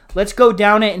trail. Let's go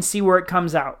down it and see where it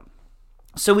comes out.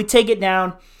 So we take it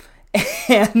down,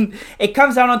 and it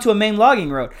comes out onto a main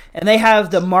logging road. And they have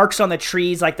the marks on the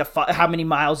trees, like how many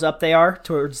miles up they are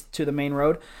to the main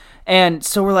road. And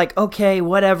so we're like, okay,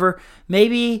 whatever.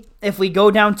 Maybe if we go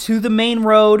down to the main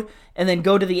road and then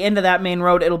go to the end of that main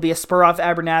road, it'll be a spur off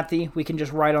Abernathy. We can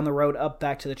just ride on the road up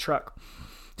back to the truck.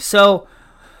 So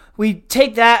we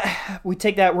take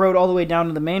that road all the way down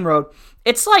to the main road.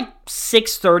 It's like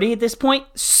 6:30 at this point.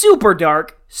 Super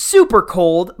dark, super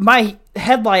cold. My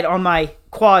headlight on my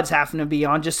quad's having to be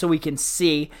on just so we can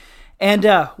see. And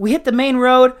we hit the main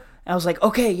road, And I was like,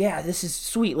 okay, yeah, this is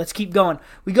sweet. Let's keep going.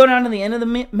 We go down to the end of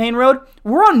the main road.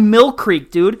 We're on Mill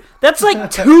Creek, dude. That's like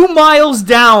 2 miles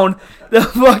down the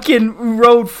fucking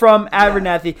road from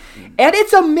Abernathy. And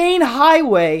it's a main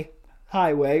highway.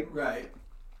 Right.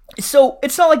 So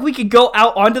it's not like we could go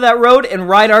out onto that road and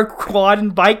ride our quad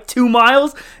and bike 2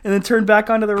 miles and then turn back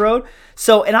onto the road.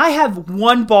 So, and I have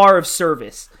 1 bar of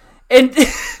service. And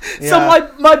so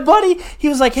my buddy, he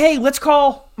was like, hey, let's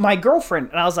call my girlfriend.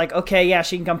 And I was like, okay, yeah,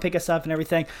 she can come pick us up and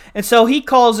everything. And so he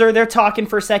calls her. They're talking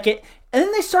for a second. And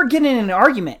then they start getting in an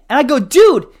argument. And I go,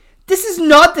 dude, this is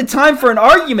not the time for an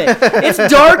argument. It's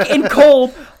dark and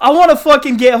cold. I want to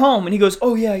fucking get home. And he goes,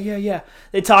 oh, yeah.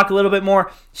 They talk a little bit more.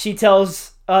 She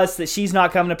tells us that she's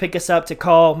not coming to pick us up to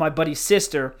call my buddy's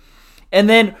sister. And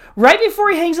then right before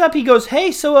he hangs up, he goes,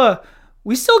 hey, so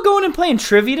we still going and playing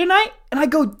trivia tonight? And I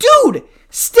go, dude,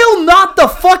 still not the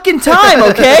fucking time,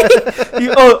 okay?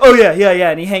 Yeah.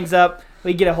 And he hangs up.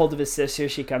 We get a hold of his sister.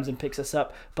 She comes and picks us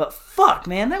up. But fuck,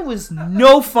 man, that was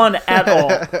no fun at all.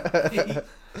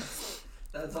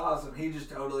 That's awesome. He just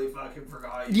totally fucking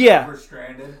forgot. Yeah. We're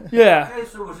stranded. Yeah. Hey,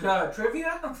 so was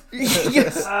trivia?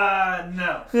 Yes.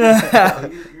 No.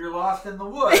 No, you're lost in the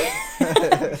woods.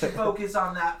 You should focus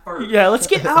on that first. Yeah, let's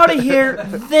get out of here.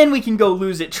 Then we can go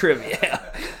lose at trivia.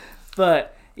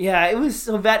 But yeah, it was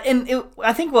so bad. And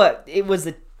I think what it was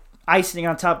the icing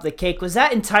on top of the cake was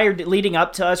that entire leading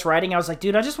up to us riding. I was like,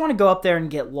 dude, I just want to go up there and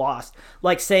get lost.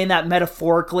 Like saying that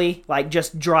metaphorically, like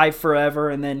just drive forever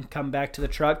and then come back to the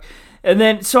truck. And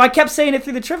then, so I kept saying it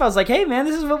through the trip. I was like, hey, man,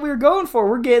 this is what we were going for.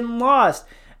 We're getting lost.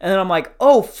 And then I'm like,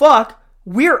 oh, fuck.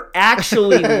 We're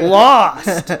actually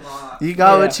lost. You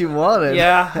got what you wanted.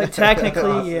 Yeah,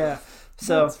 technically, yeah.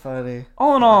 So, That's funny.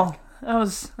 all in all, that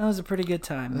was a pretty good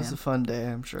time, It was man. a fun day,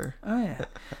 I'm sure. Oh, yeah.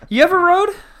 You ever rode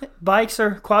bikes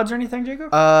or quads or anything,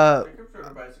 Jacob? Jacob's rode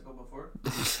a bicycle before.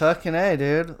 Fucking A,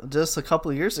 dude. Just a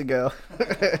couple of years ago.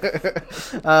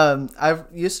 I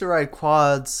used to ride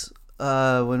quads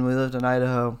when we lived in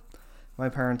Idaho. My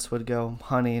parents would go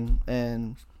hunting,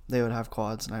 and they would have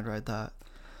quads, and I'd ride that.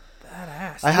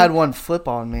 Badass. I had one flip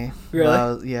on me.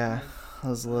 Really? Yeah. I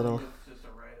was little. It's just a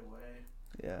right away.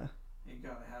 Yeah. You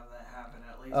gotta have that happen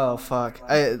at least. Oh, once in fuck. your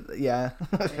life. Yeah.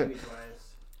 Maybe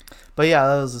twice. But yeah,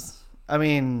 that was, I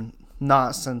mean,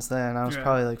 not since then. I was Yeah.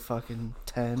 probably like fucking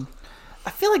 10. I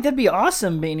feel like that'd be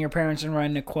awesome being your parents and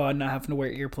riding a quad, not having to wear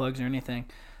earplugs or anything.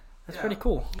 That's Yeah. pretty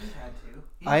cool. He had to.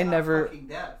 He's I not never- fucking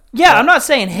deaf. Yeah, I'm not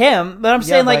saying him, but I'm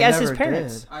saying but like I as his never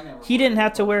parents. did. I never He didn't wore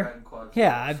have to quads wear- riding quads.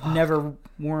 Yeah, I've never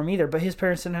wore them either, but his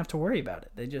parents didn't have to worry about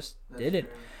it. They just That's did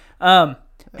it. true.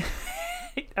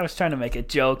 I was trying to make a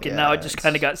joke, and Yeah, now it just it's-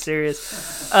 kind of got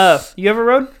serious. You ever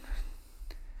rode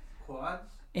Quads?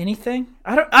 anything?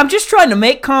 I'm just trying to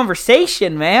make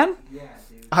conversation, man. Yeah,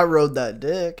 dude. I rode that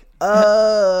dick.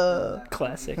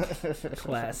 Classic.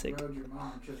 Classic. Rode your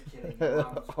mom. Just kidding. Your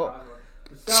mom's probably-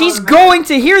 She's Stop, going man.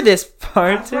 to hear this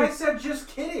part That's why I too. said just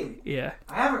kidding. Yeah.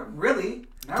 I haven't really.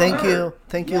 Never Thank heard. you.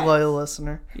 Thank you, Yes. loyal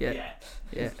listener. Yeah.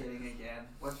 Yeah. Just kidding again.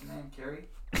 What's your name, Carrie?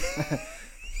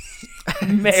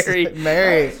 Mary.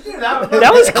 Mary. Dude, that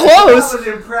was close. That was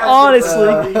impressive. Honestly.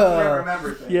 bro. You can't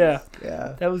remember things. Yeah,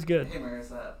 Yeah. that was good. Hey,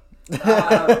 Marissa.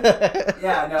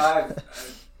 Yeah, no,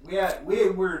 we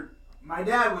were. My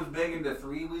dad was big into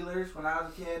 3-wheelers when I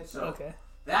was a kid, so Okay.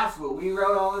 that's what we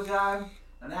rode all the time.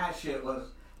 And that shit was.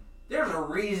 There's a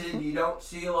reason you don't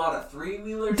see a lot of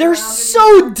 3-wheelers. They're around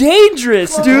so anymore.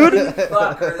 dangerous, dude. Holy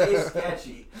fuck, are they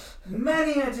sketchy?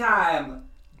 Many a time.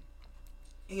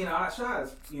 You know,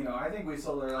 I think we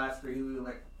sold our last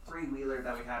 3-wheeler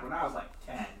that we had when I was like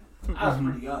 10. I was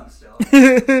pretty young still.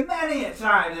 Many a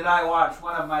time did I watch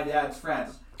one of my dad's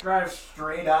friends drive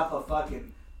straight up a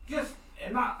fucking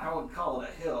I wouldn't call it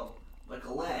a hill, like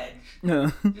a ledge.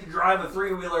 No. Just drive a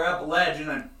 3-wheeler up a ledge and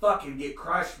then fucking get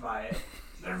crushed by it.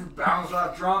 Then bounce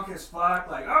off drunk as fuck,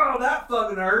 like, oh, that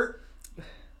fucking hurt.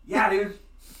 Yeah, dude.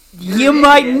 You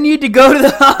might need to go to the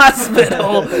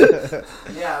hospital.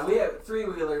 Yeah, we had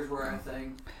 3-wheelers were our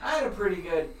thing. I had a pretty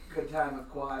good time with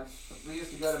quads. We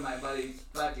used to go to my buddy's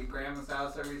fucking grandma's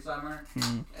house every summer,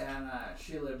 and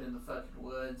she lived in the fucking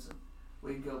woods, and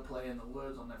we'd go play in the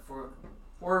woods on their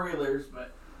 4-wheelers,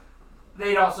 but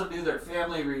they'd also do their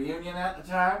family reunion at the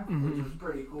time, which was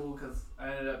pretty cool because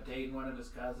I ended up dating one of his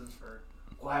cousins for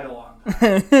quite a long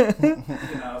time.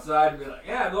 You know, so I'd be like,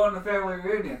 yeah, going to family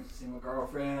reunion, see my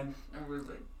girlfriend. And we're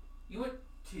like, you went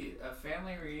to a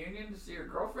family reunion to see your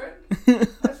girlfriend?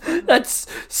 That's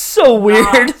so weird.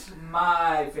 Not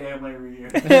my family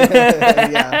reunion.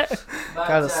 Yeah. But,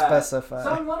 Gotta specify.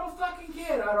 Some little fucking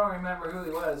kid, I don't remember who he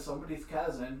was, somebody's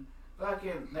cousin.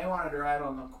 Fucking, they wanted to ride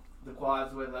on the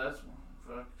quads with us.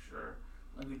 Well, fuck, sure.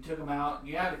 Like we took him out, and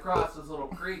you had to cross this little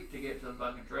creek to get to the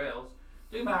fucking trails.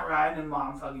 Took him out riding, and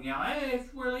Mom fucking yelled, "Hey,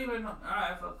 we're leaving." All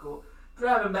right, fuck, cool.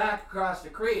 Driving back across the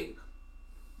creek,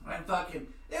 and fucking,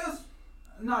 it was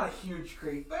not a huge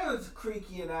creek, but it was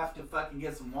creaky enough to fucking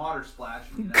get some water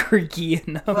splashing. You know? Creaky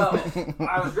enough. Well,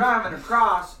 I was driving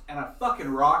across, and a fucking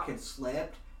rock had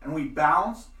slipped, and we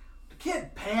bounced. The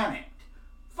kid panicked,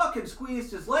 fucking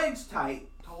squeezed his legs tight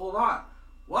to hold on.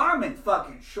 Well, I'm in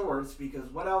fucking shorts, because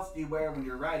what else do you wear when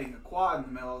you're riding a quad in the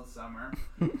middle of the summer?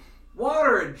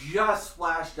 Water had just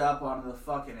splashed up onto the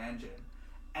fucking engine.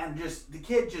 And the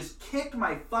kid just kicked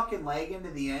my fucking leg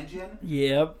into the engine.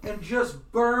 Yep. And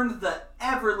just burned the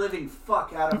ever-living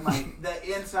fuck out of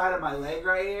the inside of my leg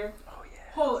right here. Oh, yeah.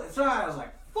 Holy, so I was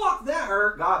like, fuck, that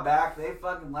hurt. Got back. They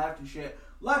fucking left and shit.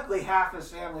 Luckily, half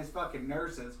his family's fucking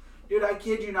nurses. Dude, I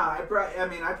kid you not.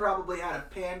 I probably had a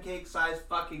pancake-sized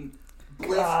fucking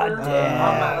blister on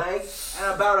my leg.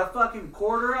 And about a fucking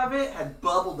quarter of it had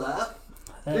bubbled up.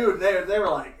 Dude, they were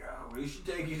like, oh, we should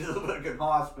take you to the fucking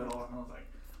hospital. And I was like,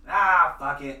 nah,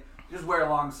 fuck it. Just wear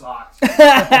long socks.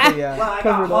 Yeah. Well, I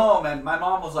got home and my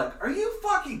mom was like, are you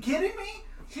fucking kidding me?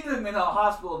 She took me to the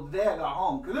hospital the day I got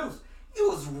home because it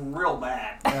was real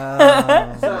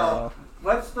bad. So,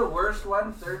 what's the worst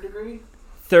one? 3rd degree?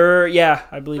 Yeah,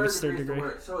 I believe it's 3rd is the degree.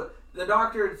 worst. So, the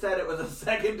doctor had said it was a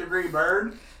 2nd degree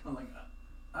burn. I'm like,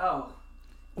 oh.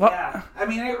 What? Yeah. I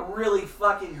mean, it really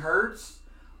fucking hurts.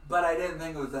 But I didn't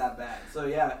think it was that bad. So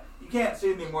yeah, you can't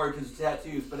see me anymore because of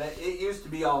tattoos. But it used to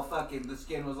be all fucking, the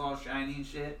skin was all shiny and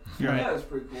shit. Right. Yeah, it was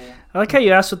pretty cool. I like how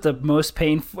you asked what the most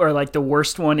painful, or like the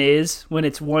worst one is when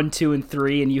it's 1, 2, and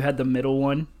 3 and you had the middle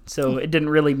one. So it didn't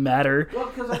really matter Well,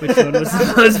 because which one was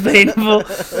the most painful. I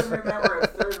couldn't remember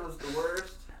if 3rd was the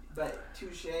worst, but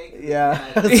touche. Yeah.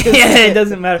 Yeah, it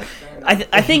doesn't matter.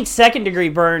 I think 2nd degree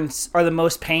burns are the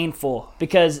most painful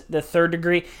because the 3rd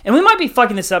degree, and we might be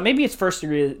fucking this up. Maybe it's 1st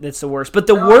degree that's the worst, but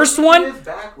the worst one. It is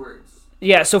backwards.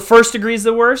 Yeah, so 1st degree is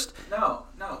the worst. No,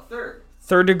 3rd.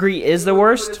 3rd degree is the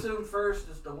worst. You would assume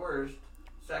 1st is the worst,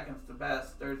 2nd's the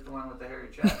best, 3rd's the one with the hairy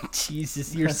chest.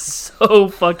 Jesus, you're so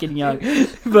fucking young.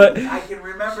 But I can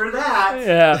remember that.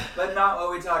 yeah, But not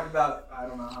what we talked about. I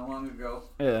don't know how long ago.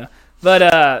 yeah.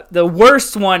 But the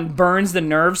worst one burns the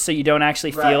nerves, so you don't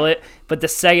actually feel it. But the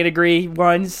 2nd degree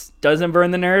ones doesn't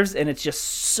burn the nerves, and it's just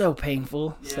so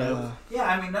painful. Yeah, So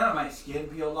I mean, none of my skin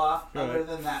peeled off, other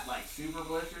than that like super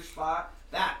blister spot.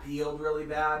 That peeled really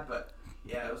bad, but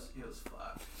yeah, it was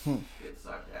fucked. It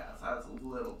sucked ass. I was a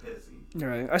little pissy.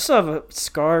 right, I still have a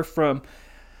scar from,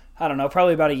 I don't know,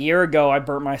 probably about a year ago. I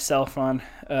burnt myself on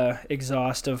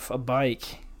exhaust of a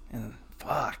bike, and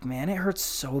fuck, man, it hurts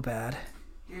so bad.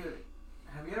 Dude,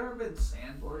 have you ever been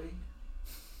sandboarding?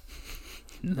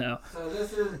 No. So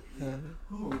this is,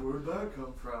 where'd that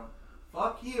come from?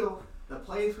 Fuck you. The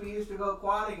place we used to go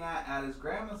quadding at his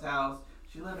grandma's house,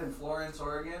 she lived in Florence,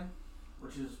 Oregon,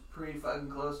 which is pretty fucking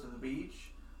close to the beach.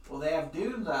 Well, they have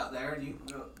dunes out there, and you can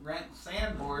go rent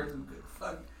sandboards and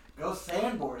go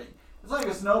sandboarding. It's like a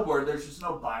snowboard. There's just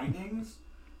no bindings.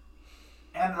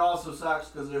 And it also sucks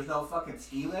because there's no fucking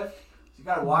ski lift. You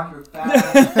gotta walk your fat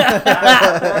ass.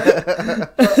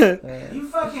 You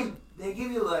fucking, they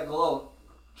give you like a little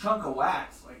chunk of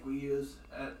wax like we use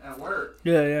at work.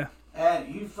 Yeah.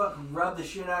 And you fucking rub the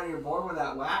shit out of your board with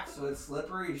that wax so it's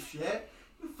slippery as shit.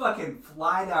 You fucking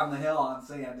fly down the hill on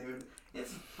sand, dude.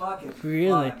 It's fucking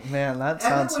Really? fun. Man, that And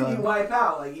sounds then when you fun. wipe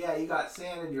out, like, yeah, you got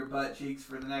sand in your butt cheeks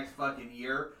for the next fucking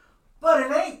year. But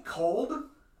it ain't cold.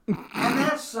 And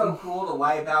that's so cool to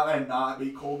wipe out and not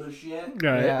be cold as shit.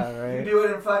 Right. Yeah, You right. do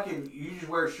it in fucking, you just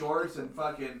wear shorts and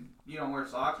fucking, you don't wear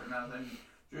socks or nothing.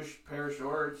 Just a pair of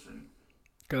shorts and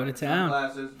Go to town.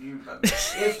 sunglasses.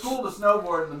 It's cool to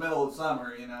snowboard in the middle of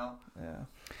summer, you know. Yeah.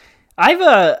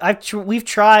 We've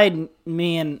tried,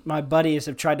 me and my buddies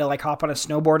have tried to like hop on a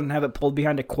snowboard and have it pulled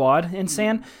behind a quad in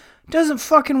sand. Doesn't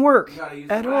fucking work You gotta use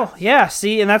at the all. wax. Yeah,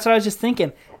 see, and that's what I was just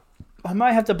thinking. I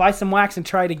might have to buy some wax and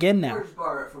try it again now. Where's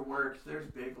borrow it for work? There's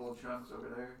big old chunks over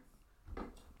there.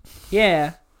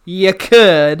 Yeah, you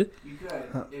could. You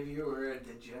could, if you were a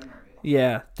degenerate.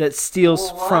 Yeah, that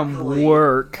steals Well, from luckily-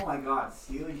 work. Oh my god,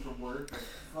 stealing from work?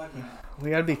 Fucking. We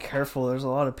gotta be careful. There's a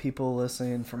lot of people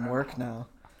listening from work now.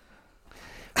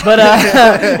 But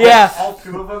yeah, All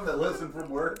 2 of them that listen from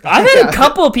work. I've had a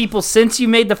couple of people since you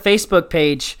made the Facebook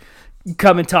page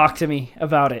come and talk to me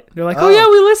about it. They're like, "Oh, Oh. yeah,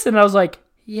 we listened." I was like,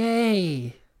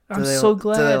 "Yay! I'm so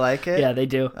glad." Do they like it? Yeah, they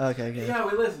do. Okay, good. Yeah,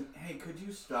 we listen. Hey, could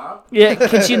you stop? Yeah,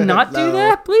 could you not do No.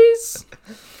 that, please?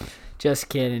 Just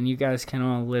kidding. You guys can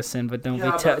all listen, but don't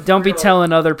Yeah, be but don't be for real.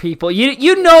 telling other people.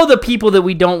 You know the people that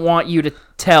we don't want you to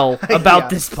tell about Yeah.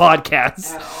 this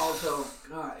podcast. And also,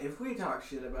 God, if we talk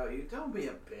shit about you, don't be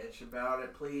a bitch about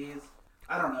it, please.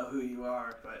 I don't know who you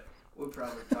are, but we'll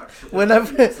probably talk shit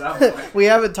about you at some point. We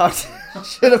haven't talked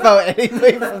shit about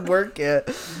anybody from work yet.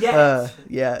 Yes.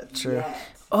 Yeah, true. Yes.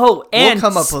 Oh, and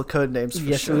We'll come up with code names for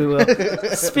yes, sure. we will.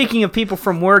 Speaking of people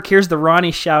from work, here's the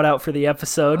Ronnie shout out for the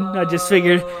episode. I just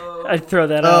figured I'd throw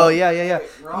that out. Oh, yeah. Hey,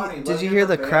 Ronnie, Did look you at hear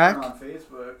the banner crack? on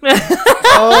Facebook.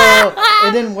 Oh,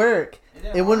 it didn't work.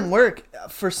 didn't It wouldn't work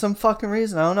for some fucking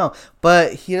reason. I don't know.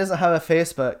 But he doesn't have a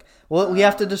Facebook. Well, we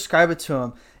have to describe it to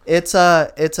him. It's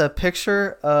a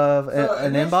picture of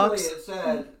an inbox. It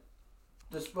said,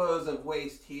 dispose of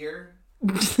waste here,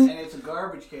 and it's a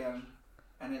garbage can,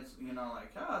 and it's,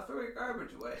 like, throw your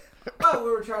garbage away. But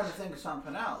we were trying to think of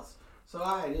something else. So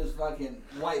I just fucking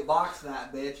white boxed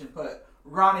that bitch and put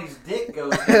Ronnie's dick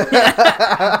goes in it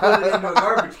and put it into a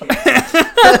garbage can.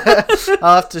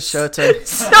 I'll have to show it to him.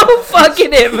 So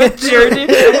fucking immature, dude.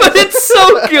 But it's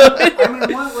so good. I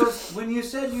mean, when you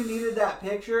said you needed that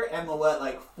picture, and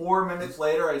 4 minutes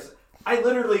later, I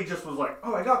literally just was like,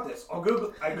 oh, I got this. I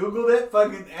Googled it,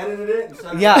 fucking edited it, and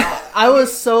sent it Yeah, out. I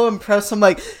was so impressed. I'm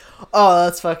like, oh,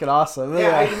 that's fucking awesome.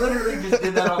 Yeah, I literally just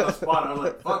did that on the spot. I was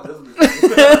like, fuck, this is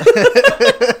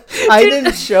I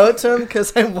didn't show it to him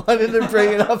because I wanted to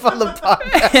bring it up on the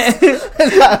podcast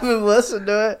and have him listen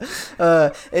to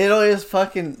it. It always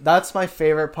fucking, that's my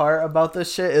favorite part about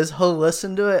this shit is he'll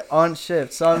listen to it on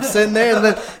shift. So I'm sitting there and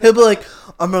then he'll be like,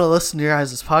 I'm going to listen to your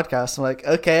guys' podcast. I'm like,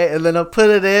 okay. And then I'll put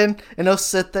it in and he'll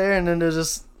sit there and then they'll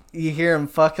just, you hear him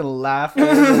fucking laughing.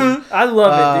 And, I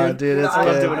love it, dude. dude, it's I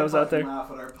loved good. it when I was out there.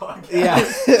 Laugh at our podcast. Yeah.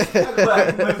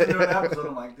 I listened to an episode.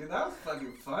 I'm like, dude, that was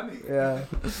fucking funny. Yeah.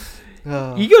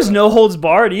 Oh. He goes no holds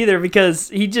barred either because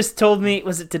he just told me,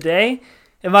 was it today?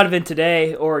 It might have been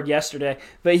today or yesterday.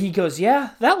 But he goes, yeah,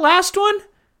 that last one,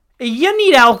 you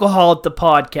need alcohol at the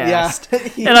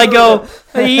podcast. Yeah. And I go,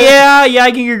 yeah, I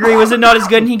can agree. Was it not as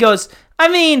good? And he goes, I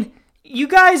mean, you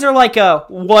guys are like a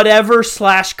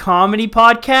whatever/comedy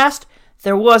podcast.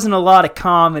 There wasn't a lot of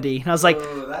comedy. And I was like,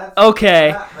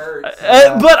 okay. That hurts.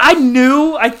 But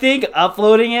I think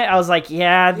uploading it, I was like,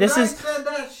 yeah, this I is... said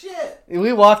that shit.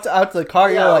 We walked out to the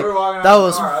car. Yeah, You're like, we were walking out that to the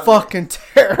was car. I was fucking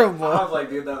terrible. I was like,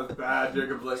 dude, that was bad.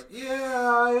 Jacob's like,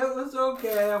 yeah, it was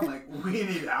okay. I'm like, we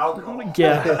need alcohol.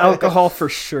 Yeah, alcohol for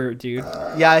sure, dude.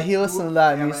 Yeah, he listened to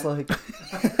that and Damn he's it. like,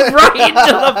 Right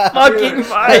into the fucking Dude, mic.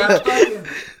 that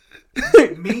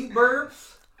fucking meat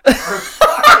burps are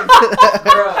fucking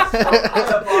gross.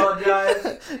 I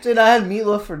apologize. dude, I had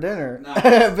meatloaf for dinner. Nice.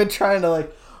 I've been trying to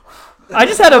like, I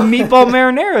just had a meatball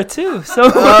marinara too, so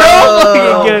we're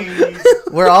Oh. all looking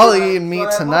good. we're all eating meat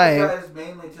But I tonight. apologize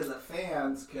mainly to the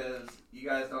fans because you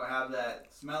guys don't have that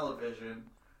smell-o-vision.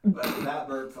 But that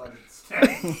burp fucking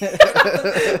stinks.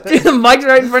 Dude, the mic's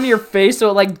right in front of your face, so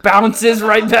it like bounces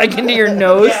right back into your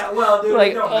nose. Yeah, well, dude,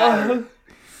 Like, it don't matter.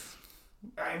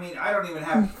 I mean, I don't even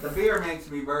have the beer makes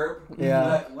me burp. Yeah.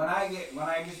 But when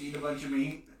I just eat a bunch of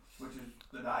meat, which is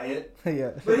the diet,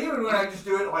 Yeah. but even when I just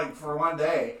do it like for one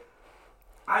day,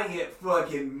 I get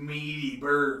fucking meaty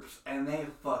burps, and they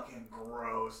fucking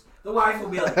gross. The wife will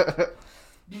be like,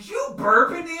 "Did you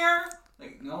burp in here?"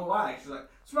 Like, no, why? She's like,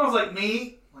 "Smells like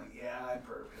meat." I'm like, yeah, I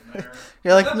burped in there.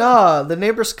 You're like, nah, the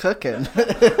neighbor's cooking.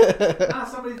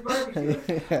 Somebody's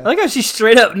barbecue. I like how she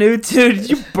straight up knew too. Did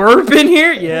you burp in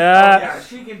here? Yeah. Yeah,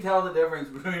 she can tell the difference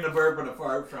between a burp and a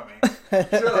fart from me.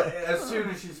 As soon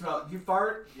as she smells, you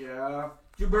fart? Yeah.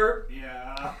 Did you burp?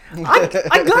 Yeah.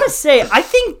 I gotta say, I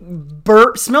think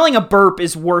smelling a burp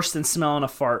is worse than smelling a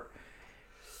fart.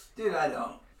 Dude, I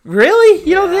don't. Really?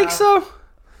 You don't Yeah. think so?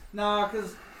 No,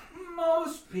 because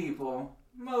most people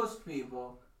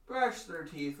brush their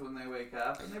teeth when they wake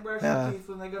up, and they brush Yeah. their teeth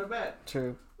when they go to bed.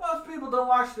 True. Most people don't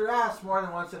wash their ass more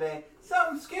than once a day.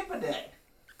 Some skip a day.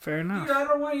 Fair enough. Dude, I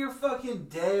don't want your fucking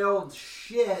day-old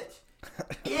shit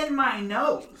in my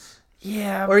nose.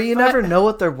 Yeah. Or you but- never know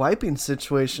what their wiping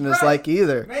situation is Right. like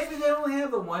either. Maybe they only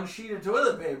have the one sheet of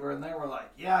toilet paper, and they were like,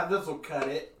 yeah, this will cut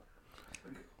it.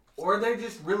 Or they're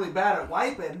just really bad at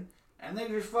wiping, and they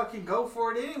just fucking go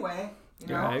for it anyway. You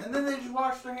know? Right. And then they just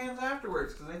wash their hands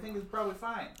afterwards, because they think it's probably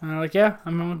fine. I'm like, yeah,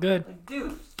 I'm all good. Like,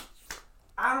 dude,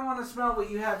 I don't want to smell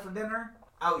what you had for dinner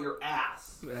out your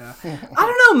ass. Yeah. I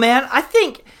don't know, man. I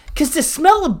think because to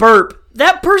smell a burp,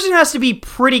 that person has to be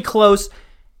pretty close.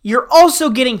 You're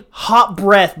also getting hot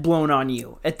breath blown on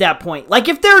you at that point. Like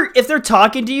if they're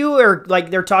talking to you or like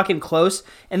they're talking close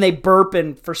and they burp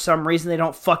and for some reason they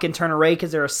don't fucking turn away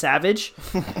because they're a savage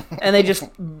and they just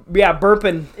burp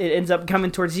and it ends up coming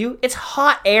towards you. It's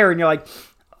hot air and you're like,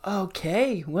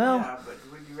 okay, well. Yeah, but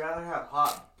would you rather have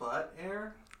hot butt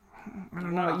air? I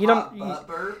don't know. You don't. Butt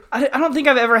burp? I don't think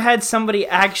I've ever had somebody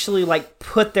actually like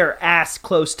put their ass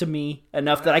close to me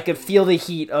enough that I could feel the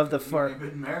heat of the fart. You've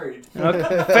been married.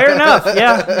 Okay, fair enough.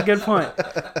 Yeah, good point.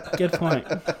 Good point.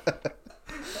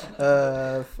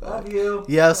 Love you.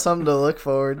 You have something to look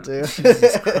forward to.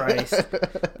 Jesus Christ.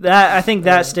 I think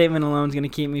that statement alone is gonna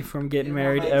keep me from getting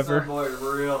married Make ever. some boy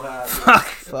real happy. Fuck.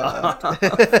 Fuck.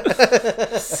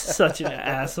 Such an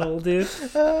asshole, dude.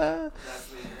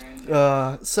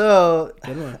 So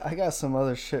Good one. I got some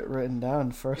other shit written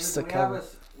down for us to cover.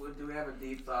 Do we have a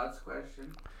deep thoughts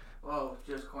question? Oh,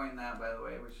 just coined that, by the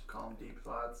way. We should call them deep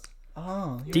thoughts.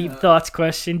 Oh, Deep thoughts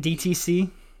question. DTC.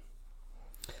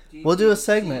 we'll do a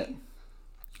segment.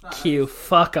 Q.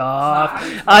 Fuck off.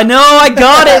 I know. I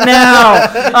got it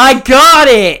now. I got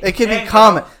it. It could be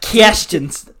comment.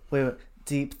 Questions. Wait.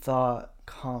 Deep thought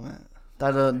comment.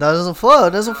 That doesn't flow.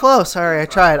 It doesn't flow. Sorry, I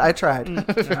tried. Alright,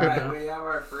 we have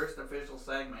our first official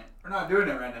segment. We're not doing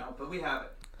it right now, but we have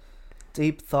it.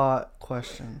 Deep thought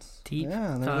questions. Deep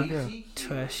Yeah, there thought we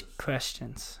go.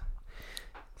 questions.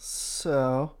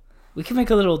 So We can make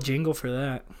a little jingle for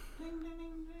that.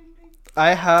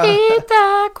 I have Deep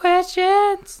thought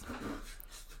questions.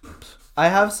 I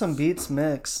have some beats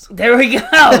mixed. There we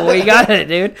go. We got it,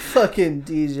 dude. Fucking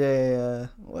DJ,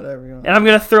 whatever you want. And I'm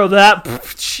gonna throw that,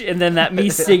 and then that me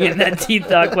singing that deep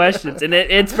thought questions, and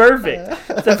it's perfect.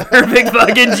 It's a perfect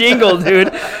fucking jingle,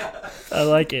 dude. I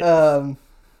like it.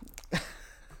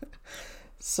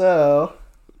 So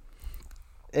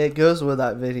it goes with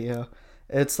that video.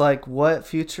 It's like, what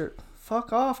future?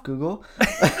 Fuck off, Google.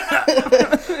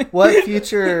 What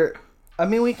future? I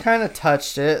mean, we kind of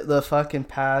touched it. The fucking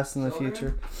past and the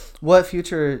future. What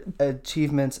future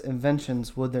achievements,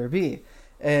 inventions would there be?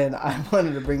 And I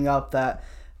wanted to bring up that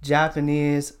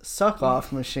Japanese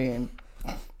suck-off machine.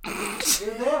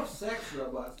 Dude, they have sex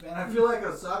robots, man. I feel like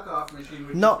a suck-off machine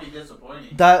would No. just be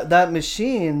disappointing. That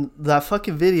machine, that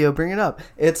fucking video, bring it up.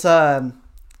 It's I'm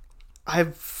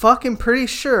fucking pretty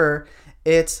sure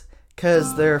it's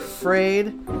because they're afraid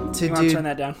to You want do. to turn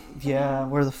that down? Yeah,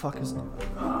 where the fuck is it?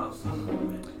 Oh, son of a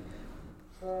bitch.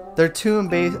 They're too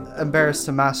embarrassed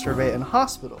to masturbate in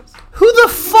hospitals. Who the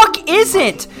fuck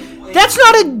isn't? That's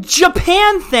not a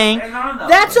Japan thing.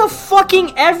 That's a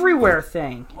fucking everywhere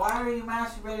thing. Why are you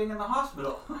masturbating in the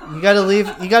hospital? You gotta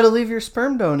leave your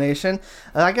sperm donation.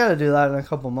 I gotta do that in a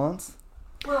couple months.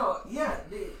 Bro, yeah,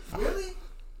 dude, really?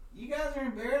 You guys are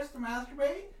embarrassed to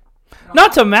masturbate?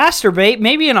 Not to masturbate,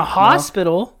 maybe in a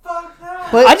hospital. Fuck that.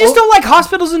 But I just don't like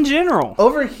hospitals in general.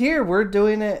 over here we're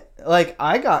doing it like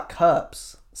I got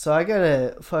cups. So I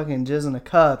gotta fucking jizz in a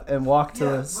cup and walk to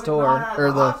Yeah, the but store not at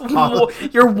or the the hospital.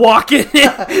 You're walking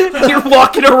You're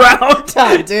walking around.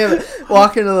 God damn it.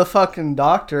 Walk into the fucking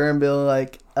doctor and be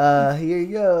like, here you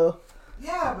go.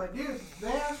 Yeah, but dude, they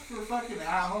asked for fucking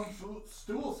at-home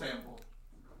stool sample.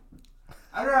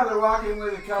 I'd rather walk in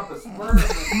with a cup of sperm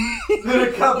than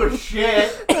a cup of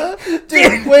shit.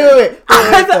 Dude, wait.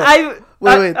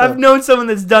 I've known someone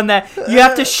that's done that. You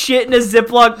have to shit in a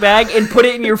Ziploc bag and put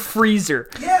it in your freezer.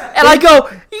 Yeah. And I go,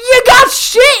 you got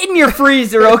shit in your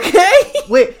freezer, okay?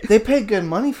 Wait, they paid good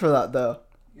money for that though.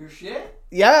 Your shit?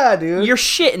 Yeah, dude. You're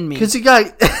shitting me. Because you got,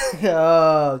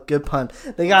 oh, good pun.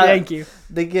 They got, Thank you.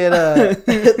 They get,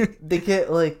 they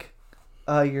get like,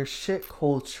 your shit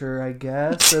culture, I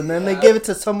guess, and then they give it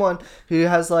to someone who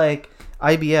has like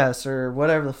IBS or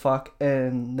whatever the fuck,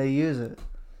 and they use it.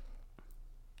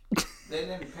 They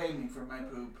didn't pay me for my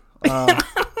poop.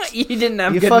 You didn't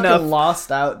have You good fucking enough.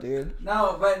 lost out, dude.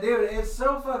 No, but dude, it's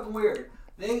so fucking weird.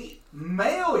 They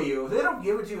mail you. They don't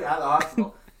give it to you at the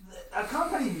hospital. A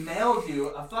company mails you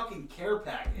a fucking care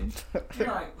package. You're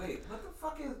like, wait,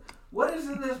 what is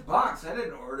in this box? I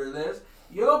didn't order this.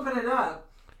 You open it up,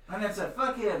 and it's a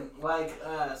fucking, like,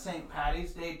 St.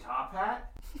 Patty's Day top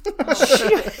hat.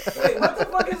 Wait, what the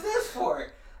fuck is this for?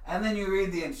 And then you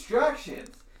read the instructions.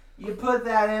 You put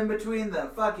that in between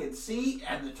the fucking seat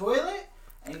and the toilet,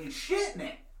 and you shit in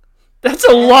it. That's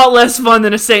a lot less fun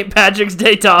than a St. Patrick's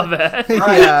Day top hat.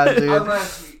 Right? Yeah, dude.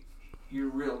 Unless you're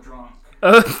real drunk.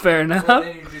 Oh, fair enough. But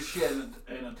then you just shit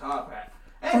in a top hat.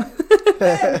 And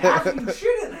then after you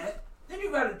shit in it, then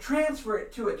you got to transfer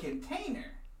it to a container.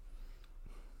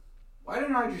 Why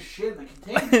didn't I just shit in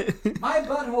the container? My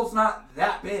butthole's not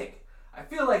that big. I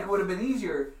feel like it would have been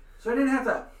easier, so I didn't have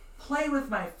to play with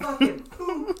my fucking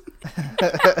poop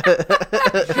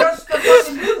just to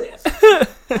fucking do this.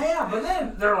 Yeah, but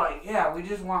then they're like, yeah, we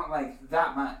just want like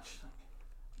that much.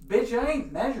 Bitch, I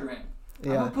ain't measuring.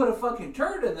 I'm Yeah. gonna put a fucking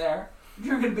turd in there.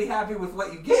 You're gonna be happy with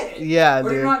what you get. Yeah, or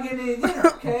dude. you're not getting any dinner,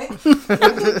 okay? That's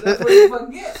what you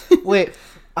fucking get. Wait,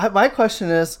 my question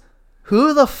is,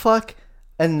 who the fuck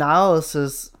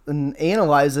analysis and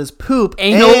analyzes poop.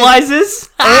 Analyzes?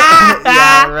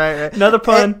 Yeah, right. Another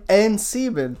pun. And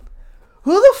semen.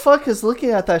 Who the fuck is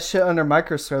looking at that shit under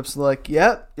microscopes like,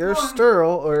 yep, you're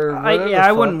sterile, or whatever the I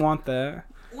fuck? wouldn't want that.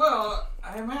 Well,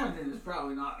 I imagine it's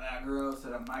probably not that gross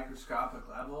at a microscopic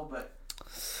level, but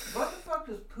what the fuck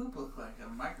does poop look like at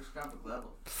a microscopic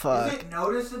level? Fuck. Is it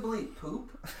noticeably poop?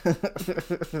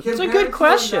 It's a good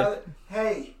question.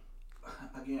 Hey,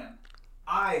 again,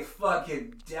 I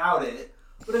fucking doubt it.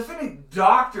 But if any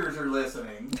doctors are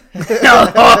listening,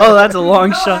 Oh, that's a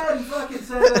long go shot. ahead and fucking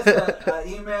send us an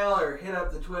email or hit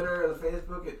up the Twitter or the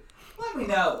Facebook and let me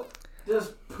know. Does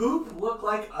poop look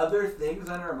like other things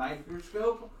under a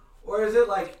microscope? Or is it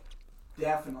like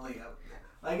definitely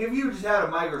like if you just had a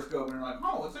microscope and you're like,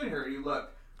 oh, what's in here? And you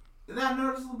look, is that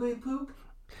noticeably poop?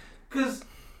 Because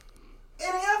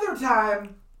any other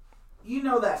time, you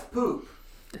know that's poop.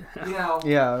 You know,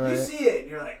 Yeah, right. You see it, and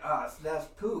you're like, oh, that's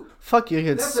poop. Fuck, you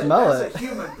could That's smell that's it. a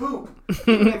human poop.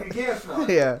 Even if you can't smell it.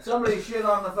 Yeah. Somebody shit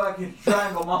on the fucking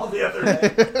Triangle Mall the other day.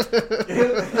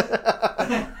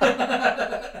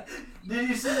 Did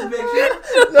you see the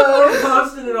picture? No. They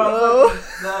posted it on No.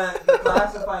 the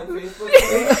classified Facebook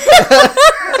page.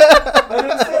 But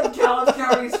it said Calais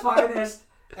County's finest.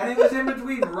 And it was in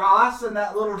between Ross and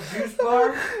that little juice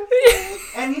bar.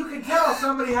 And you could tell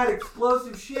somebody had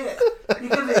explosive shit.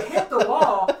 Because it hit the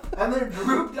wall and then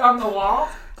drooped on the wall.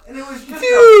 And it was just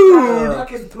a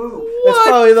fucking poop. It's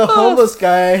probably the homeless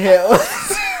guy I hit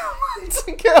once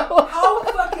ago. How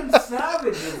fucking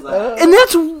savage is that? And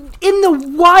that's in the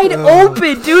wide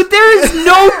open, dude. There is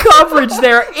no coverage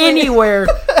there anywhere.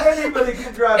 Anybody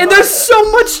can drive And by there's that.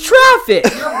 so much traffic.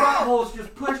 Your butthole's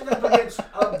just pushed up against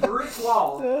a brick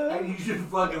wall, and you should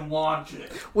fucking launch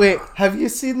it. Wait, have you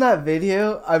seen that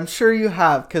video? I'm sure you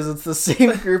have, because it's the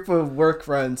same group of work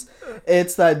friends.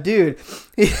 It's that dude.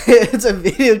 It's a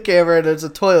video camera and it's a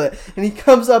toilet. And he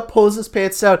comes up, pulls his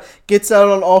pants down, gets out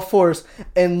on all fours,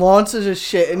 and launches his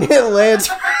shit, and it lands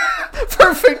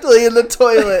perfectly in the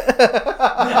toilet.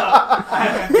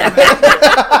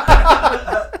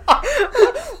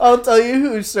 I'll tell you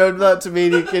who showed that to me,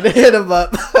 and you can hit him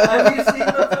up. Have you seen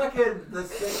the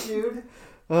sick dude in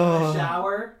the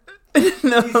shower?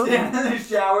 No. He's standing in the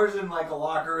showers in like a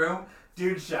locker room.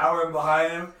 Dude showering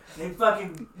behind him. And he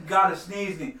fucking got a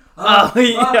sneeze. And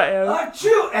he,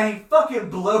 achoo! And he fucking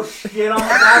blows shit on the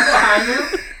guy behind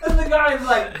him. And the guy's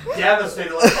like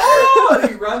devastated, like, oh! And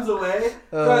he runs away.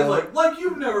 The guy's like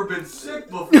you've never been sick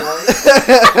before.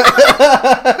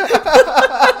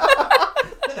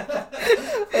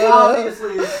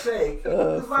 Obviously it's fake.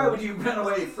 Why would you run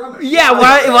away from it? Yeah,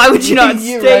 why would you not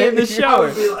You're stay right. in the I shower?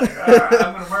 would be like,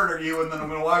 I'm gonna murder you and then I'm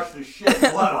gonna wash the shit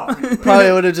and blood off you.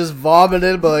 Probably would have just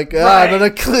vomited, but like, Right. I'm gonna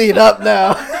clean up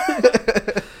now.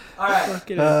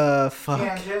 Alright, Fuck.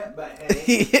 tangent, but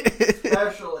hey,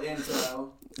 special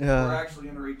intro. We're Yeah. actually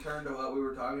gonna return to what we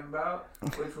were talking about,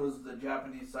 which was the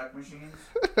Japanese suck machines.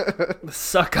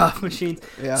 Suck off machines.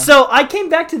 Yeah. So I came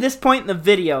back to this point in the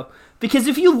video because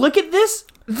if you look at this,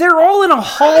 they're all in a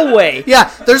hallway.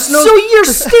 Yeah, there's no. So you're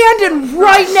standing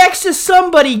right next to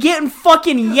somebody getting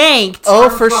fucking yanked. Oh,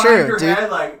 Arms for behind sure, your dude.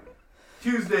 head, like,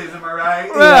 Tuesdays, am I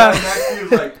right? Yeah. And next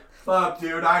dude's like, fuck,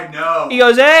 dude, I know. He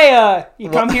goes, hey, you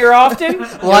come here often?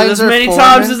 Lines As are many forming.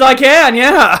 times as I can,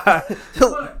 yeah.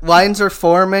 Lines are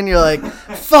forming. You're like,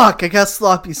 fuck, I got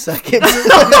sloppy seconds.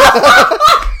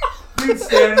 Dude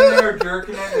standing there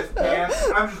jerking in his pants.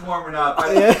 I'm just warming up.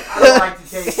 I don't like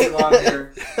to take too long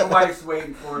here. The wife's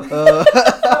waiting for me.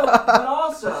 But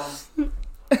also,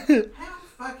 how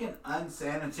fucking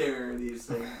unsanitary are these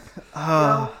things? You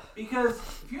know? Because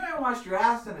if you ain't washed your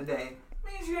ass in a day, it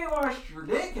means you ain't washed your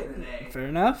dick in a day. Fair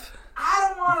enough. I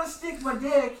don't want to stick my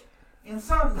dick in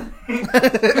something.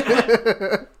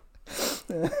 I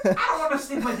don't want to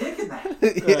stick my dick in that.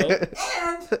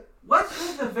 And what's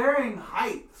with the varying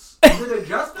heights? Is it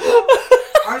adjustable?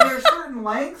 Are there certain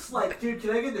lengths? Like, dude,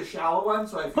 can I get the shallow one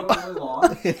so I feel really long?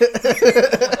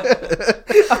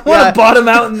 I want to bottom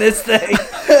out in this thing.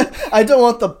 I don't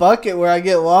want the bucket where I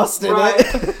get lost in Right.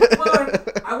 it.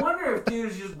 But I wonder if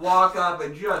dudes just walk up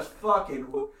and just fucking,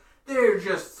 they're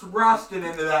just thrusting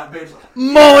into that bitch.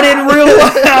 Moaning real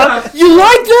loud. You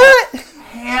like that?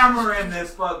 Hammering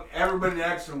this fuck. Everybody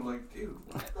next to him was like, dude,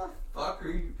 what the fuck are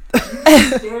you? You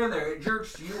just stand there. It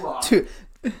jerks you off. Dude,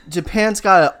 Japan's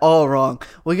got it all wrong.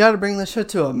 We got to bring this shit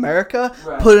to America,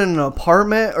 Right. put it in an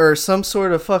apartment or some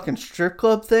sort of fucking strip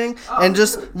club thing, and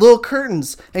just little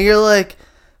curtains. And you're like,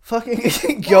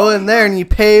 fucking go in there and you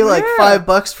pay like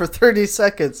 $5 for 30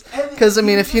 seconds. Because, I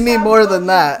mean, if you need more than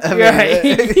that, I mean,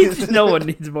 Right. No one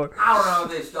needs more. I don't know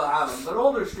if they still have them, but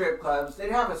older strip clubs,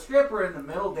 they'd have a stripper in the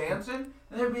middle dancing,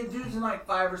 and there'd be dudes in like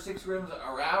 5 or 6 rooms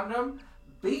around them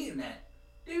beating it.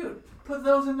 Dude, put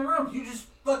those in the rooms. You just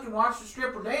fucking watch the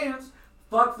stripper dance,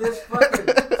 fuck this fucking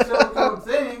silicone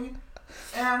thing,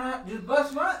 and just bust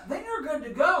them up. Then you're good to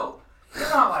go. You're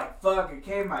not like, fuck, it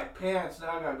came my pants,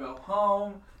 now I gotta go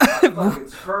home.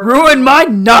 Ruin my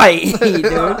night, dude.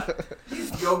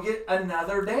 Just go get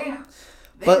another dance.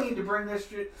 They But- need to bring this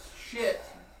shit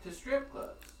to strip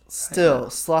clubs. Still,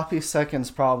 sloppy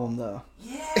seconds problem though.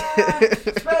 Yeah,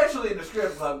 especially in the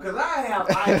strip club, because I have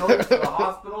idols for the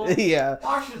hospital. Yeah.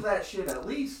 Washes that shit at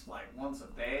least like once a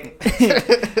day.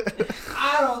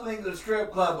 I don't think the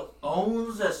strip club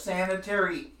owns a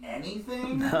sanitary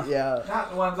anything. Yeah. Not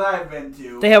the ones I've been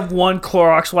to. They have one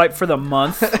Clorox wipe for the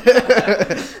month.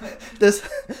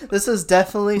 This is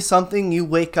definitely something you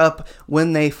wake up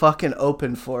when they fucking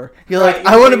open for. You're Right, like, you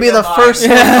I want to wake be the up first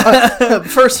on- one,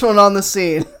 first one on the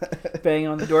scene. Bang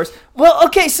on the doors. Well,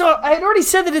 okay, so I had already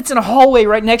said that it's in a hallway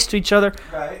right next to each other.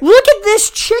 Right. Look at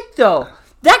this chick, though.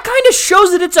 That kind of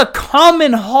shows that it's a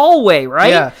common hallway, right?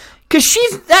 Yeah. Because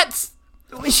she's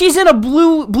in a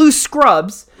blue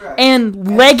scrubs Right.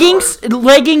 and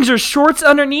leggings or shorts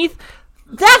underneath.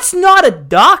 That's not a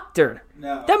doctor.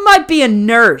 No. That might be a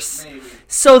nurse. Maybe.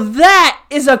 So that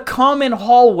is a common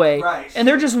hallway, Right. and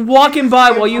they're just walking by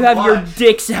while you have your lunch.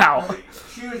 dicks out.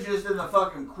 She was just in the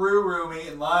fucking crew room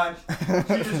eating lunch.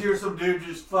 She just hears some dude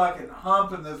just fucking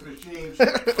humping this machine. She's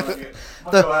like, fuck it.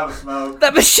 I'm gonna go have a smoke.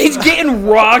 That machine's getting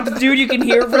rocked, dude. You can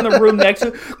hear it from the room next to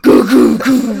it. Goo, goo,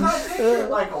 goo. Because I picture it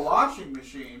like a washing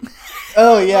machine.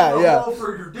 Oh yeah, Like a yeah. hole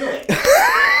for your dick.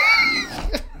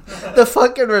 The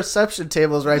fucking reception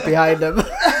table's right behind him. The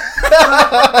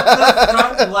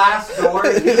front glass door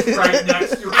is just right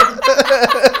next to him.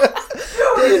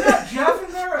 Dude, is that Jeff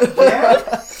in there again?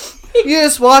 You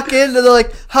just walk in and they're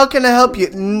like, "How can I help you?"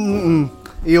 Mm-mm.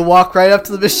 You walk right up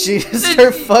to the machine and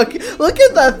start fucking. Look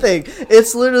at that thing.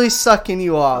 It's literally sucking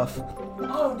you off.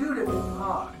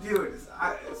 Oh, dude,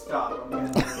 stop.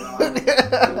 I'm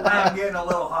getting a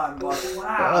little hot and bothered.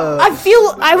 Wow. I think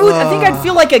I'd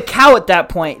feel like a cow at that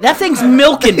point. That thing's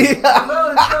milking me.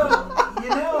 Well, so, you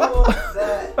know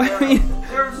that mean-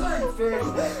 there are certain fish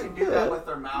that can do that with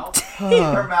their mouth.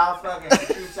 Their mouth fucking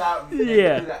shoots out and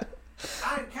Yeah. do that.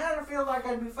 I kind of feel like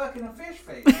I'd be fucking a fish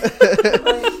face.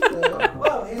 Like,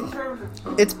 well, in terms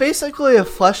of... It's basically a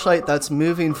fleshlight that's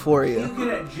moving for You you. can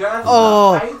adjust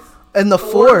Oh, the height, and the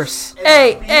force. and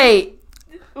Hey, speed. hey.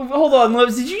 Hold on,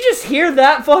 Lips. Did you just hear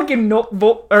that fucking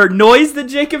noise that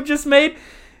Jacob just made?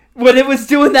 When it was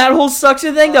doing that whole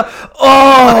suction thing? And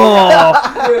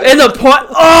the point.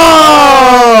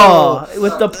 Oh!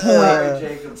 With the point. Sorry,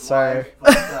 Jacob. Sorry.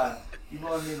 But, you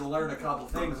wanted me to learn a couple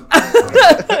things about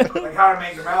it. Like how to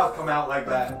make your mouth come out like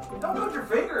that. Don't put your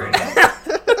finger in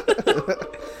it.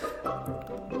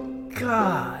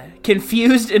 God.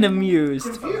 Confused and amused.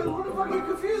 Confused? What the fuck are you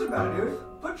confused about, dude?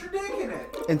 Put your dick in it.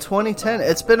 In 2010,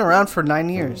 it's been around for 9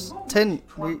 years. 10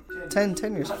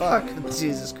 years. Fuck.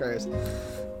 Jesus Christ.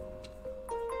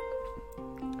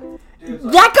 Dude, it's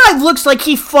like, That guy looks like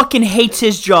he fucking hates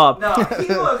his job. no, he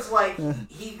looks like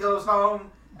he goes home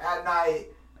at night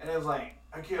and is like,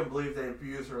 I can't believe they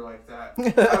abuse her like that.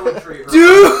 I would treat her.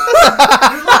 Dude!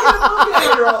 Look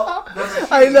at her all, the machine,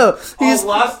 I know. He's all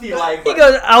lusty like. He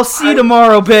goes, I'll see you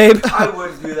tomorrow, babe. I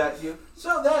wouldn't do that to you.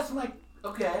 So that's like,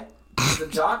 okay, the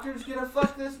doctor's gonna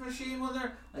fuck this machine with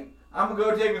her. Like, I'm gonna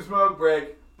go take a smoke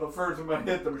break, but first I'm gonna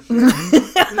hit the machine.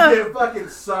 Just get fucking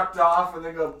sucked off and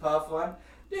then go puff one.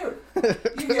 Dude,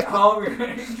 you get home,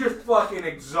 you're just fucking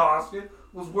exhausted.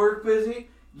 Was work busy?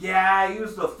 Yeah, I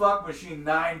used the fuck machine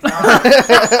 9 times.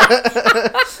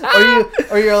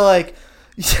 or you're like,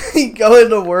 you go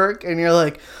into work and you're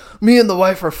like, me and the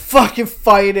wife are fucking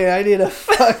fighting. I need to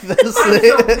fuck this I'm so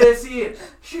thing. pissy. And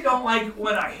she don't like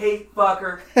when I hate fuck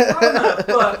her. I'm gonna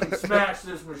fucking smash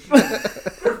this machine.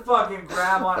 Just fucking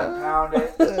grab on and pound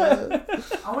it.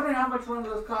 I wonder how much one of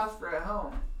those costs for at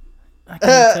home. I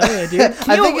can't tell you, dude. I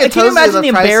think it Can you tells you imagine the the price at the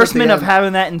embarrassment of end.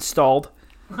 having that installed?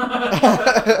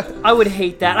 I would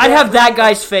hate that. I'd have that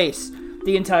guy's face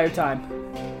the entire time.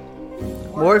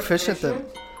 More efficient than.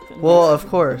 Well, of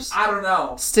course. I don't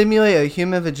know. Stimulate a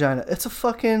human vagina. It's a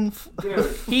fucking.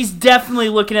 Dude. He's definitely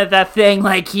looking at that thing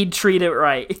like he'd treat it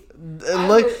right.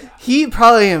 Look, he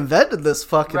probably invented this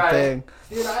fucking Right. thing.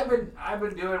 Dude, I've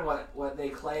been doing what they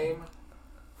claim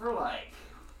for like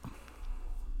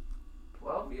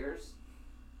 12 years.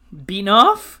 Beaten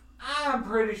off? I'm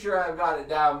pretty sure I've got it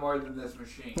down more than this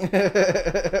machine.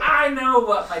 I know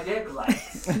what my dick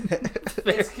likes.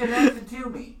 It's connected to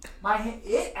me.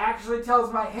 It actually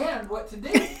tells my hand what to do.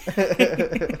 I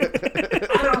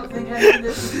don't think I need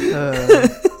this machine.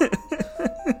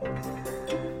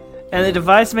 And the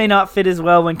device may not fit as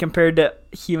well when compared to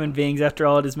human beings. After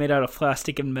all, it is made out of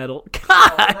plastic and metal. Oh,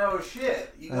 God! no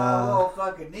shit. You got a little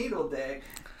fucking needle dick.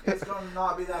 It's going to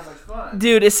not be that much fun.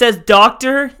 Dude, it says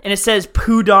doctor, and it says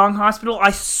Pudong Hospital.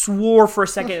 I swore for a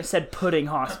second it said pudding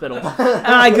hospital. And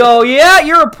I go, yeah,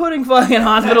 you're a pudding fucking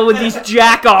hospital with these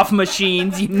jack-off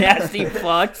machines, you nasty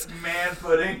fucks. Man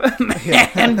pudding.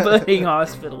 Man pudding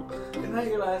hospital. Isn't that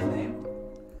your last name?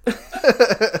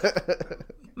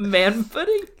 Man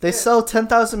pudding? They sell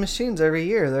 10,000 machines every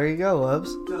year. There you go, Wubs.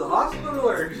 To the hospital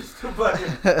or just to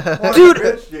fucking Dude.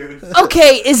 rich dudes?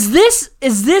 Okay, is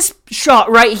this shot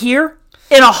right here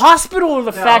in a hospital or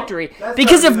the factory? that's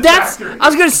Because gotta if be the that's, factory. I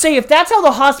was gonna say, if that's how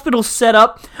the hospital's set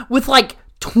up with like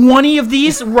 20 of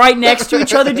these right next to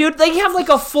each other, dude, they have like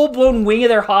a full-blown wing of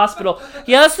their hospital.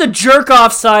 Yeah, that's the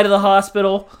jerk-off side of the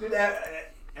hospital. Dude,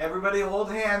 everybody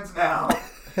hold hands now.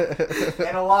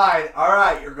 In a line.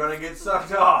 Alright, you're gonna get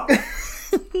sucked off.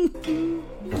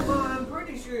 Well, I'm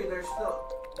pretty sure there's still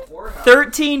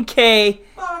 13K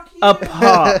Fuck a yeah.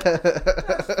 pop.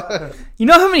 That's fucking- You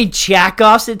know how many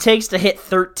jack-offs it takes to hit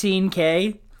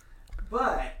 13K?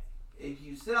 But if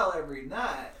you sell every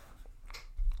nut,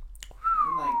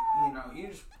 like, you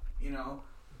just,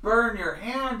 burn your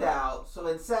hand out. So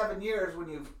in 7 years, when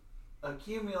you've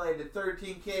accumulated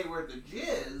 13K worth of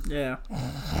jizz, Yeah.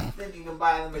 then you can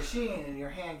buy the machine and your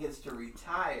hand gets to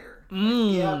retire.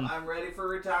 Mm. Yep, I'm ready for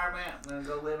retirement. I'm gonna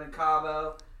go live in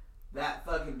Cabo. That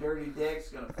fucking dirty dick's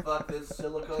gonna fuck this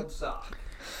silicone sock.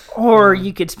 Or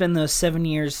you could spend those 7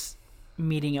 years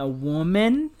meeting a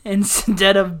woman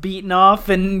instead of beating off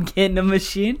and getting a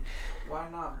machine. Why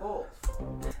not both?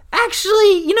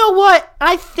 Actually, you know what?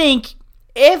 I think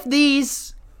if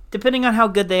these, depending on how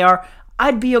good they are,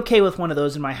 I'd be okay with one of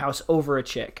those in my house over a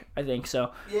chick. I think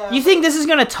so. Yeah. You think this is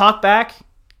going to talk back?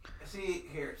 See,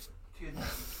 here's two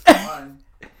things. One,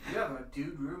 you have a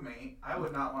dude roommate. I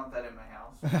would not want that in my house.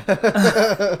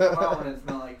 Come on when it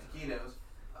smells like taquitos.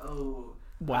 Oh.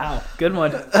 Wow. Good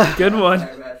one. Good one.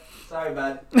 Sorry,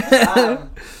 bud. The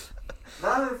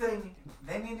other thing,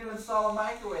 they need to install a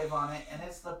microwave on it, and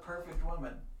it's the perfect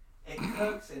woman. It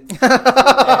cooks and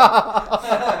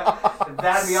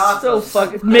that'd be awesome. So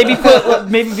fucking maybe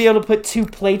be able to put 2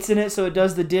 plates in it so it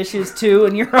does the dishes too,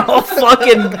 and you're all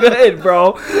fucking good,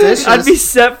 bro. Dishes? I'd be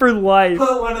set for life.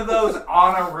 Put one of those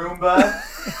on a Roomba.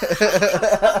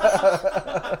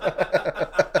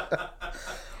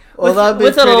 Well, that'd be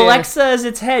with an pretty- Alexa as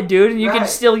its head, dude, and you can Right.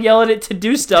 still yell at it to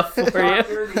do stuff for you. Talk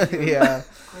dirty to you. Yeah.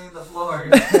 Clean the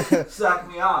floors. Suck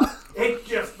me off. It's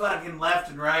just fucking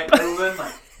left and right moving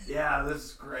like, yeah, this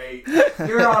is great.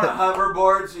 You're on a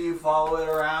hoverboard, so you follow it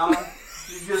around.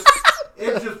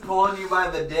 It's just pulling you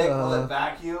by the dick while it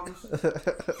vacuums.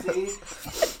 See?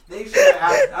 They should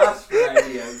have asked us for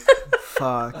ideas.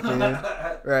 Fuck, dude.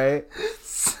 Right?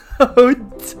 So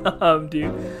dumb,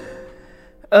 dude.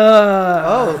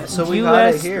 So we got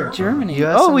it US, here. Germany.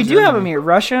 US Oh, and we do have them Germany. here.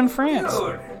 Russia and France.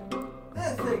 Dude,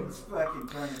 that thing's fucking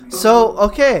turning me. So,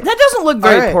 okay. That doesn't look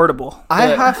very Alright. portable. I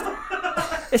but have...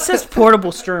 It says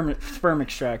portable sperm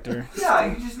extractor. Yeah,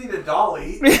 you just need a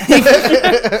dolly.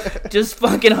 Just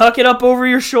fucking huck it up over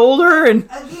your shoulder and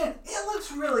Again, it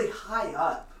looks really high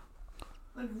up.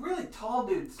 Like really tall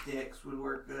dudes' dicks would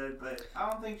work good, but I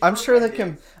don't think. I'm short sure guy they can.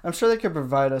 dicks. I'm sure they could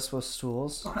provide us with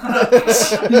stools. like,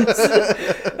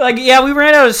 yeah, we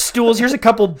ran out of stools. Here's a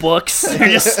couple books. They're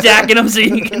just stacking them so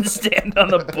you can stand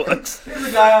on the books. Here's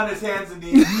a guy on his hands and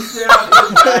knees. Just stand on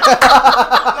his back.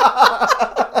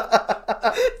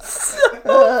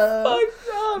 Fucked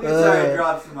up. Sorry, I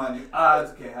dropped some on you.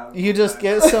 It's okay. Have a You good just time.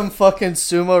 get some fucking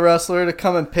sumo wrestler to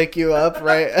come and pick you up,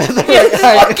 right?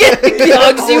 Fucking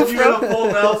hugs you Hold you in a from.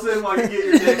 full Nelson while you get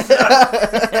your dick sucked.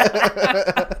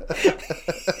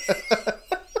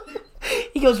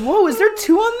 He goes, whoa, is there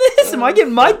 2 on this? Am I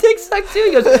getting my dick sucked too?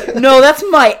 He goes, no, that's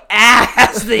my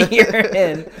ass that you're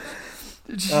in.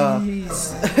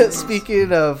 Jeez.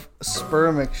 Speaking of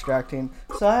sperm extracting,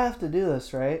 so I have to do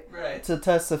this, right? Right. To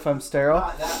test if I'm sterile.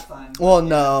 Not that fun. Well,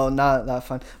 no, not that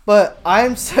fun. But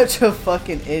I'm such a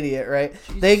fucking idiot, right?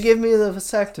 They give me the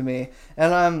vasectomy,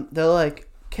 and they're like,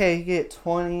 okay, you get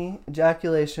 20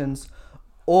 ejaculations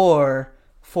or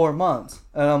 4 months.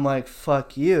 And I'm like,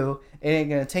 fuck you. It ain't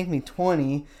gonna take me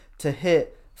 20 to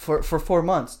hit for 4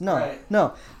 months. No, Right.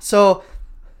 no. So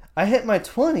I hit my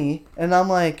 20, and I'm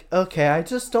like, okay, I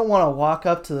just don't want to walk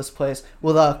up to this place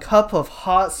with a cup of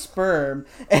hot sperm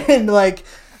and, like,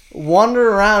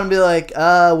 wander around and be like,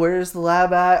 where's the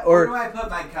lab at? Where Or, do I put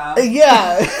my cum?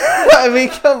 yeah. I mean,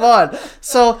 come on.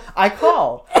 So I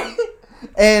call.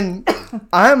 And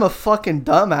I'm a fucking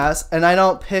dumbass, and I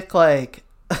don't pick, like,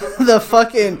 the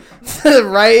fucking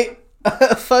right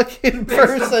a fucking It's the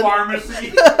person.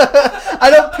 pharmacy. I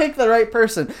don't pick the right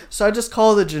person. So I just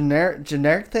call the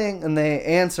generic thing, and they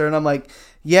answer, and I'm like,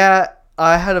 yeah,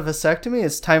 I had a vasectomy.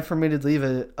 It's time for me to leave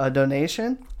a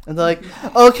donation. And they're like,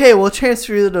 okay, we'll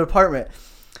transfer you to the department.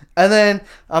 And then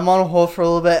I'm on hold for a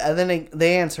little bit, and then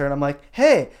they answer, and I'm like,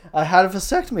 hey, I had a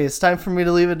vasectomy. It's time for me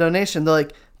to leave a donation. They're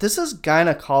like, this is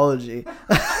gynecology.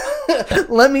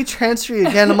 Let me transfer you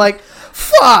again. I'm like,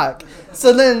 fuck.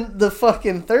 So then the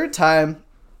fucking third time,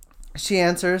 she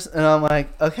answers, and I'm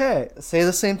like, okay, say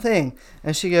the same thing.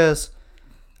 And she goes,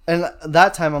 and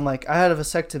that time I'm like, I had a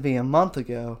vasectomy a month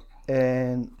ago,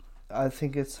 and I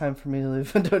think it's time for me to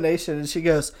leave a donation. And she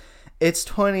goes, it's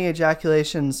 20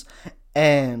 ejaculations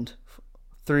and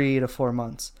 3 to 4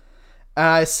 months. And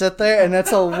I sit there, and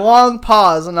it's a long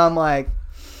pause, and I'm like,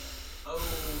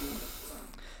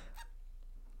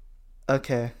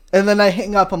 okay. And then I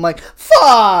hang up. I'm like,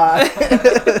 fuck.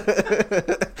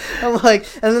 I'm like,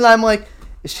 and then I'm like,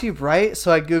 is she right?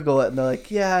 So I Google it, and they're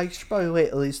like, yeah, you should probably wait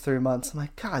at least 3 months. I'm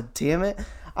like, God damn it.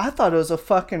 I thought it was a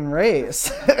fucking race.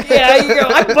 Yeah, you go.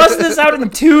 I bust this out in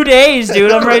 2 days,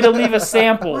 dude. I'm ready to leave a My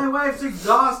sample. wife's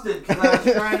exhausted because I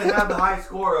was trying to have the high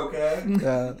score, okay?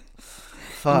 Yeah.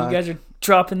 Fuck. You guys are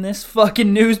dropping this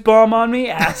fucking news bomb on me,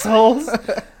 assholes.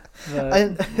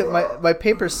 My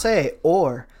papers say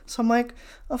or. So I'm like,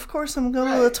 of course I'm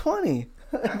going to the 20.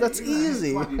 That's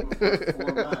easy.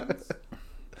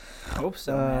 Hope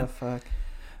so, man. Fuck.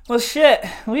 Well, shit.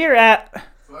 We are at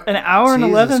an hour and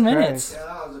Jesus 11 Christ. minutes. Yeah,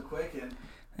 that was a quick one.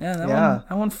 Yeah, Yeah.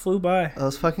 that one flew by. That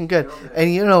was fucking good.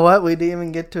 And you know what? We didn't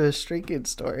even get to a streaking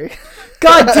story.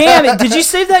 God damn it. Did you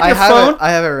save that in your phone?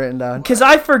 I have it written down. Because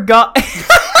I forgot.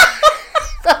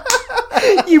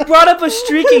 You brought up a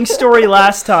streaking story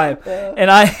last time, and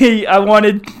I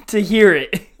wanted to hear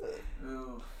it.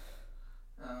 Ooh.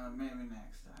 Maybe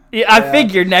next time. Yeah, I Yeah.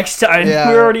 figured next time. Yeah.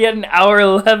 We're already at an hour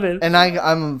 11. And I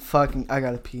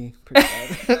gotta pee pretty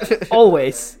bad.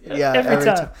 Always. Yeah, Every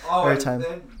time. Always, time.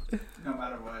 Then, no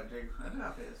matter what, Jake,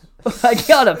 enough is. I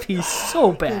gotta pee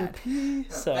so bad.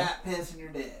 So, Fat piss in your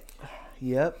dick.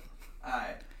 Yep.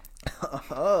 Alright.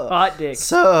 Oh. hot dicks.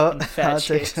 So, And fat hot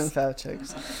chicks chicks. and fat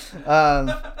chicks.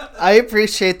 I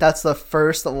appreciate that's the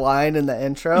first line in the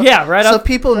intro. Yeah, right So off-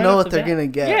 people right know off what the they're bat. gonna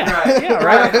get. Yeah. Right, Yeah,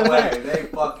 right right. away. They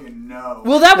fucking know.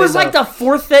 Well, that was They like know.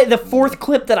 the fourth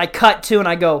clip that I cut to, and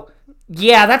I go,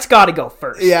 yeah, that's gotta go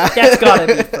first. Yeah. That's gotta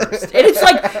be first. And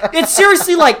it's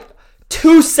seriously like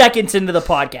 2 seconds into the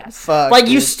podcast. Fuck, like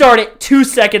you dude. start it, 2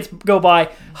 seconds go by,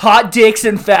 hot dicks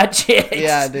and fat chicks.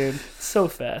 Yeah, dude. So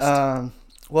fast.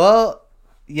 Well,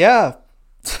 yeah.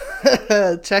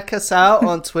 Check us out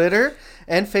on Twitter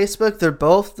and Facebook. They're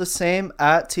both the same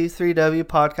at T3W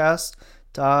Podcast.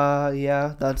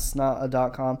 Yeah, that's not a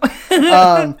 .com.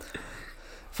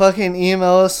 Fucking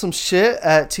email us some shit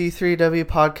at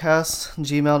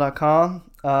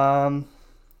T3WPodcast@gmail.com.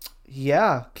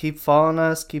 Yeah, keep following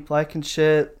us. Keep liking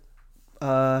shit.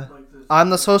 I'm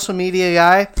the social media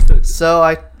guy, so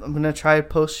I'm going to try to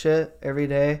post shit every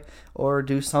day or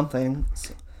do something.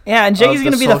 Yeah, and Jake's of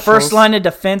going to the be the first socials. line of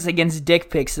defense against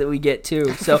dick pics that we get,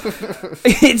 too. So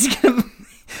he's going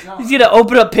to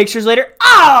open up pictures later.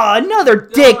 Ah, another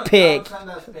dick pic. Don't send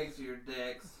us pics of your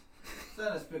dicks. Send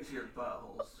us pics of your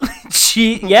buttholes.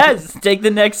 Yes, take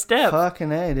the next step.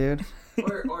 Fucking A, dude.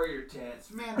 or your tits.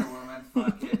 Man or woman,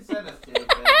 fuck it. Send us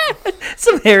dick pics.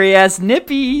 Some hairy ass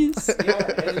nippies. Yeah,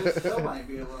 it still might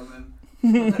be a woman.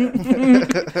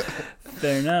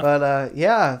 Fair enough. But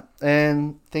yeah,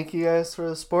 and thank you guys for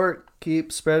the support.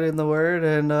 Keep spreading the word,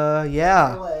 and Your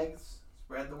yeah. legs.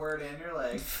 Spread the word in your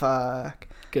legs. Fuck.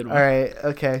 Good All one. right.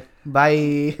 Okay.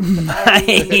 Bye.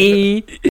 Bye.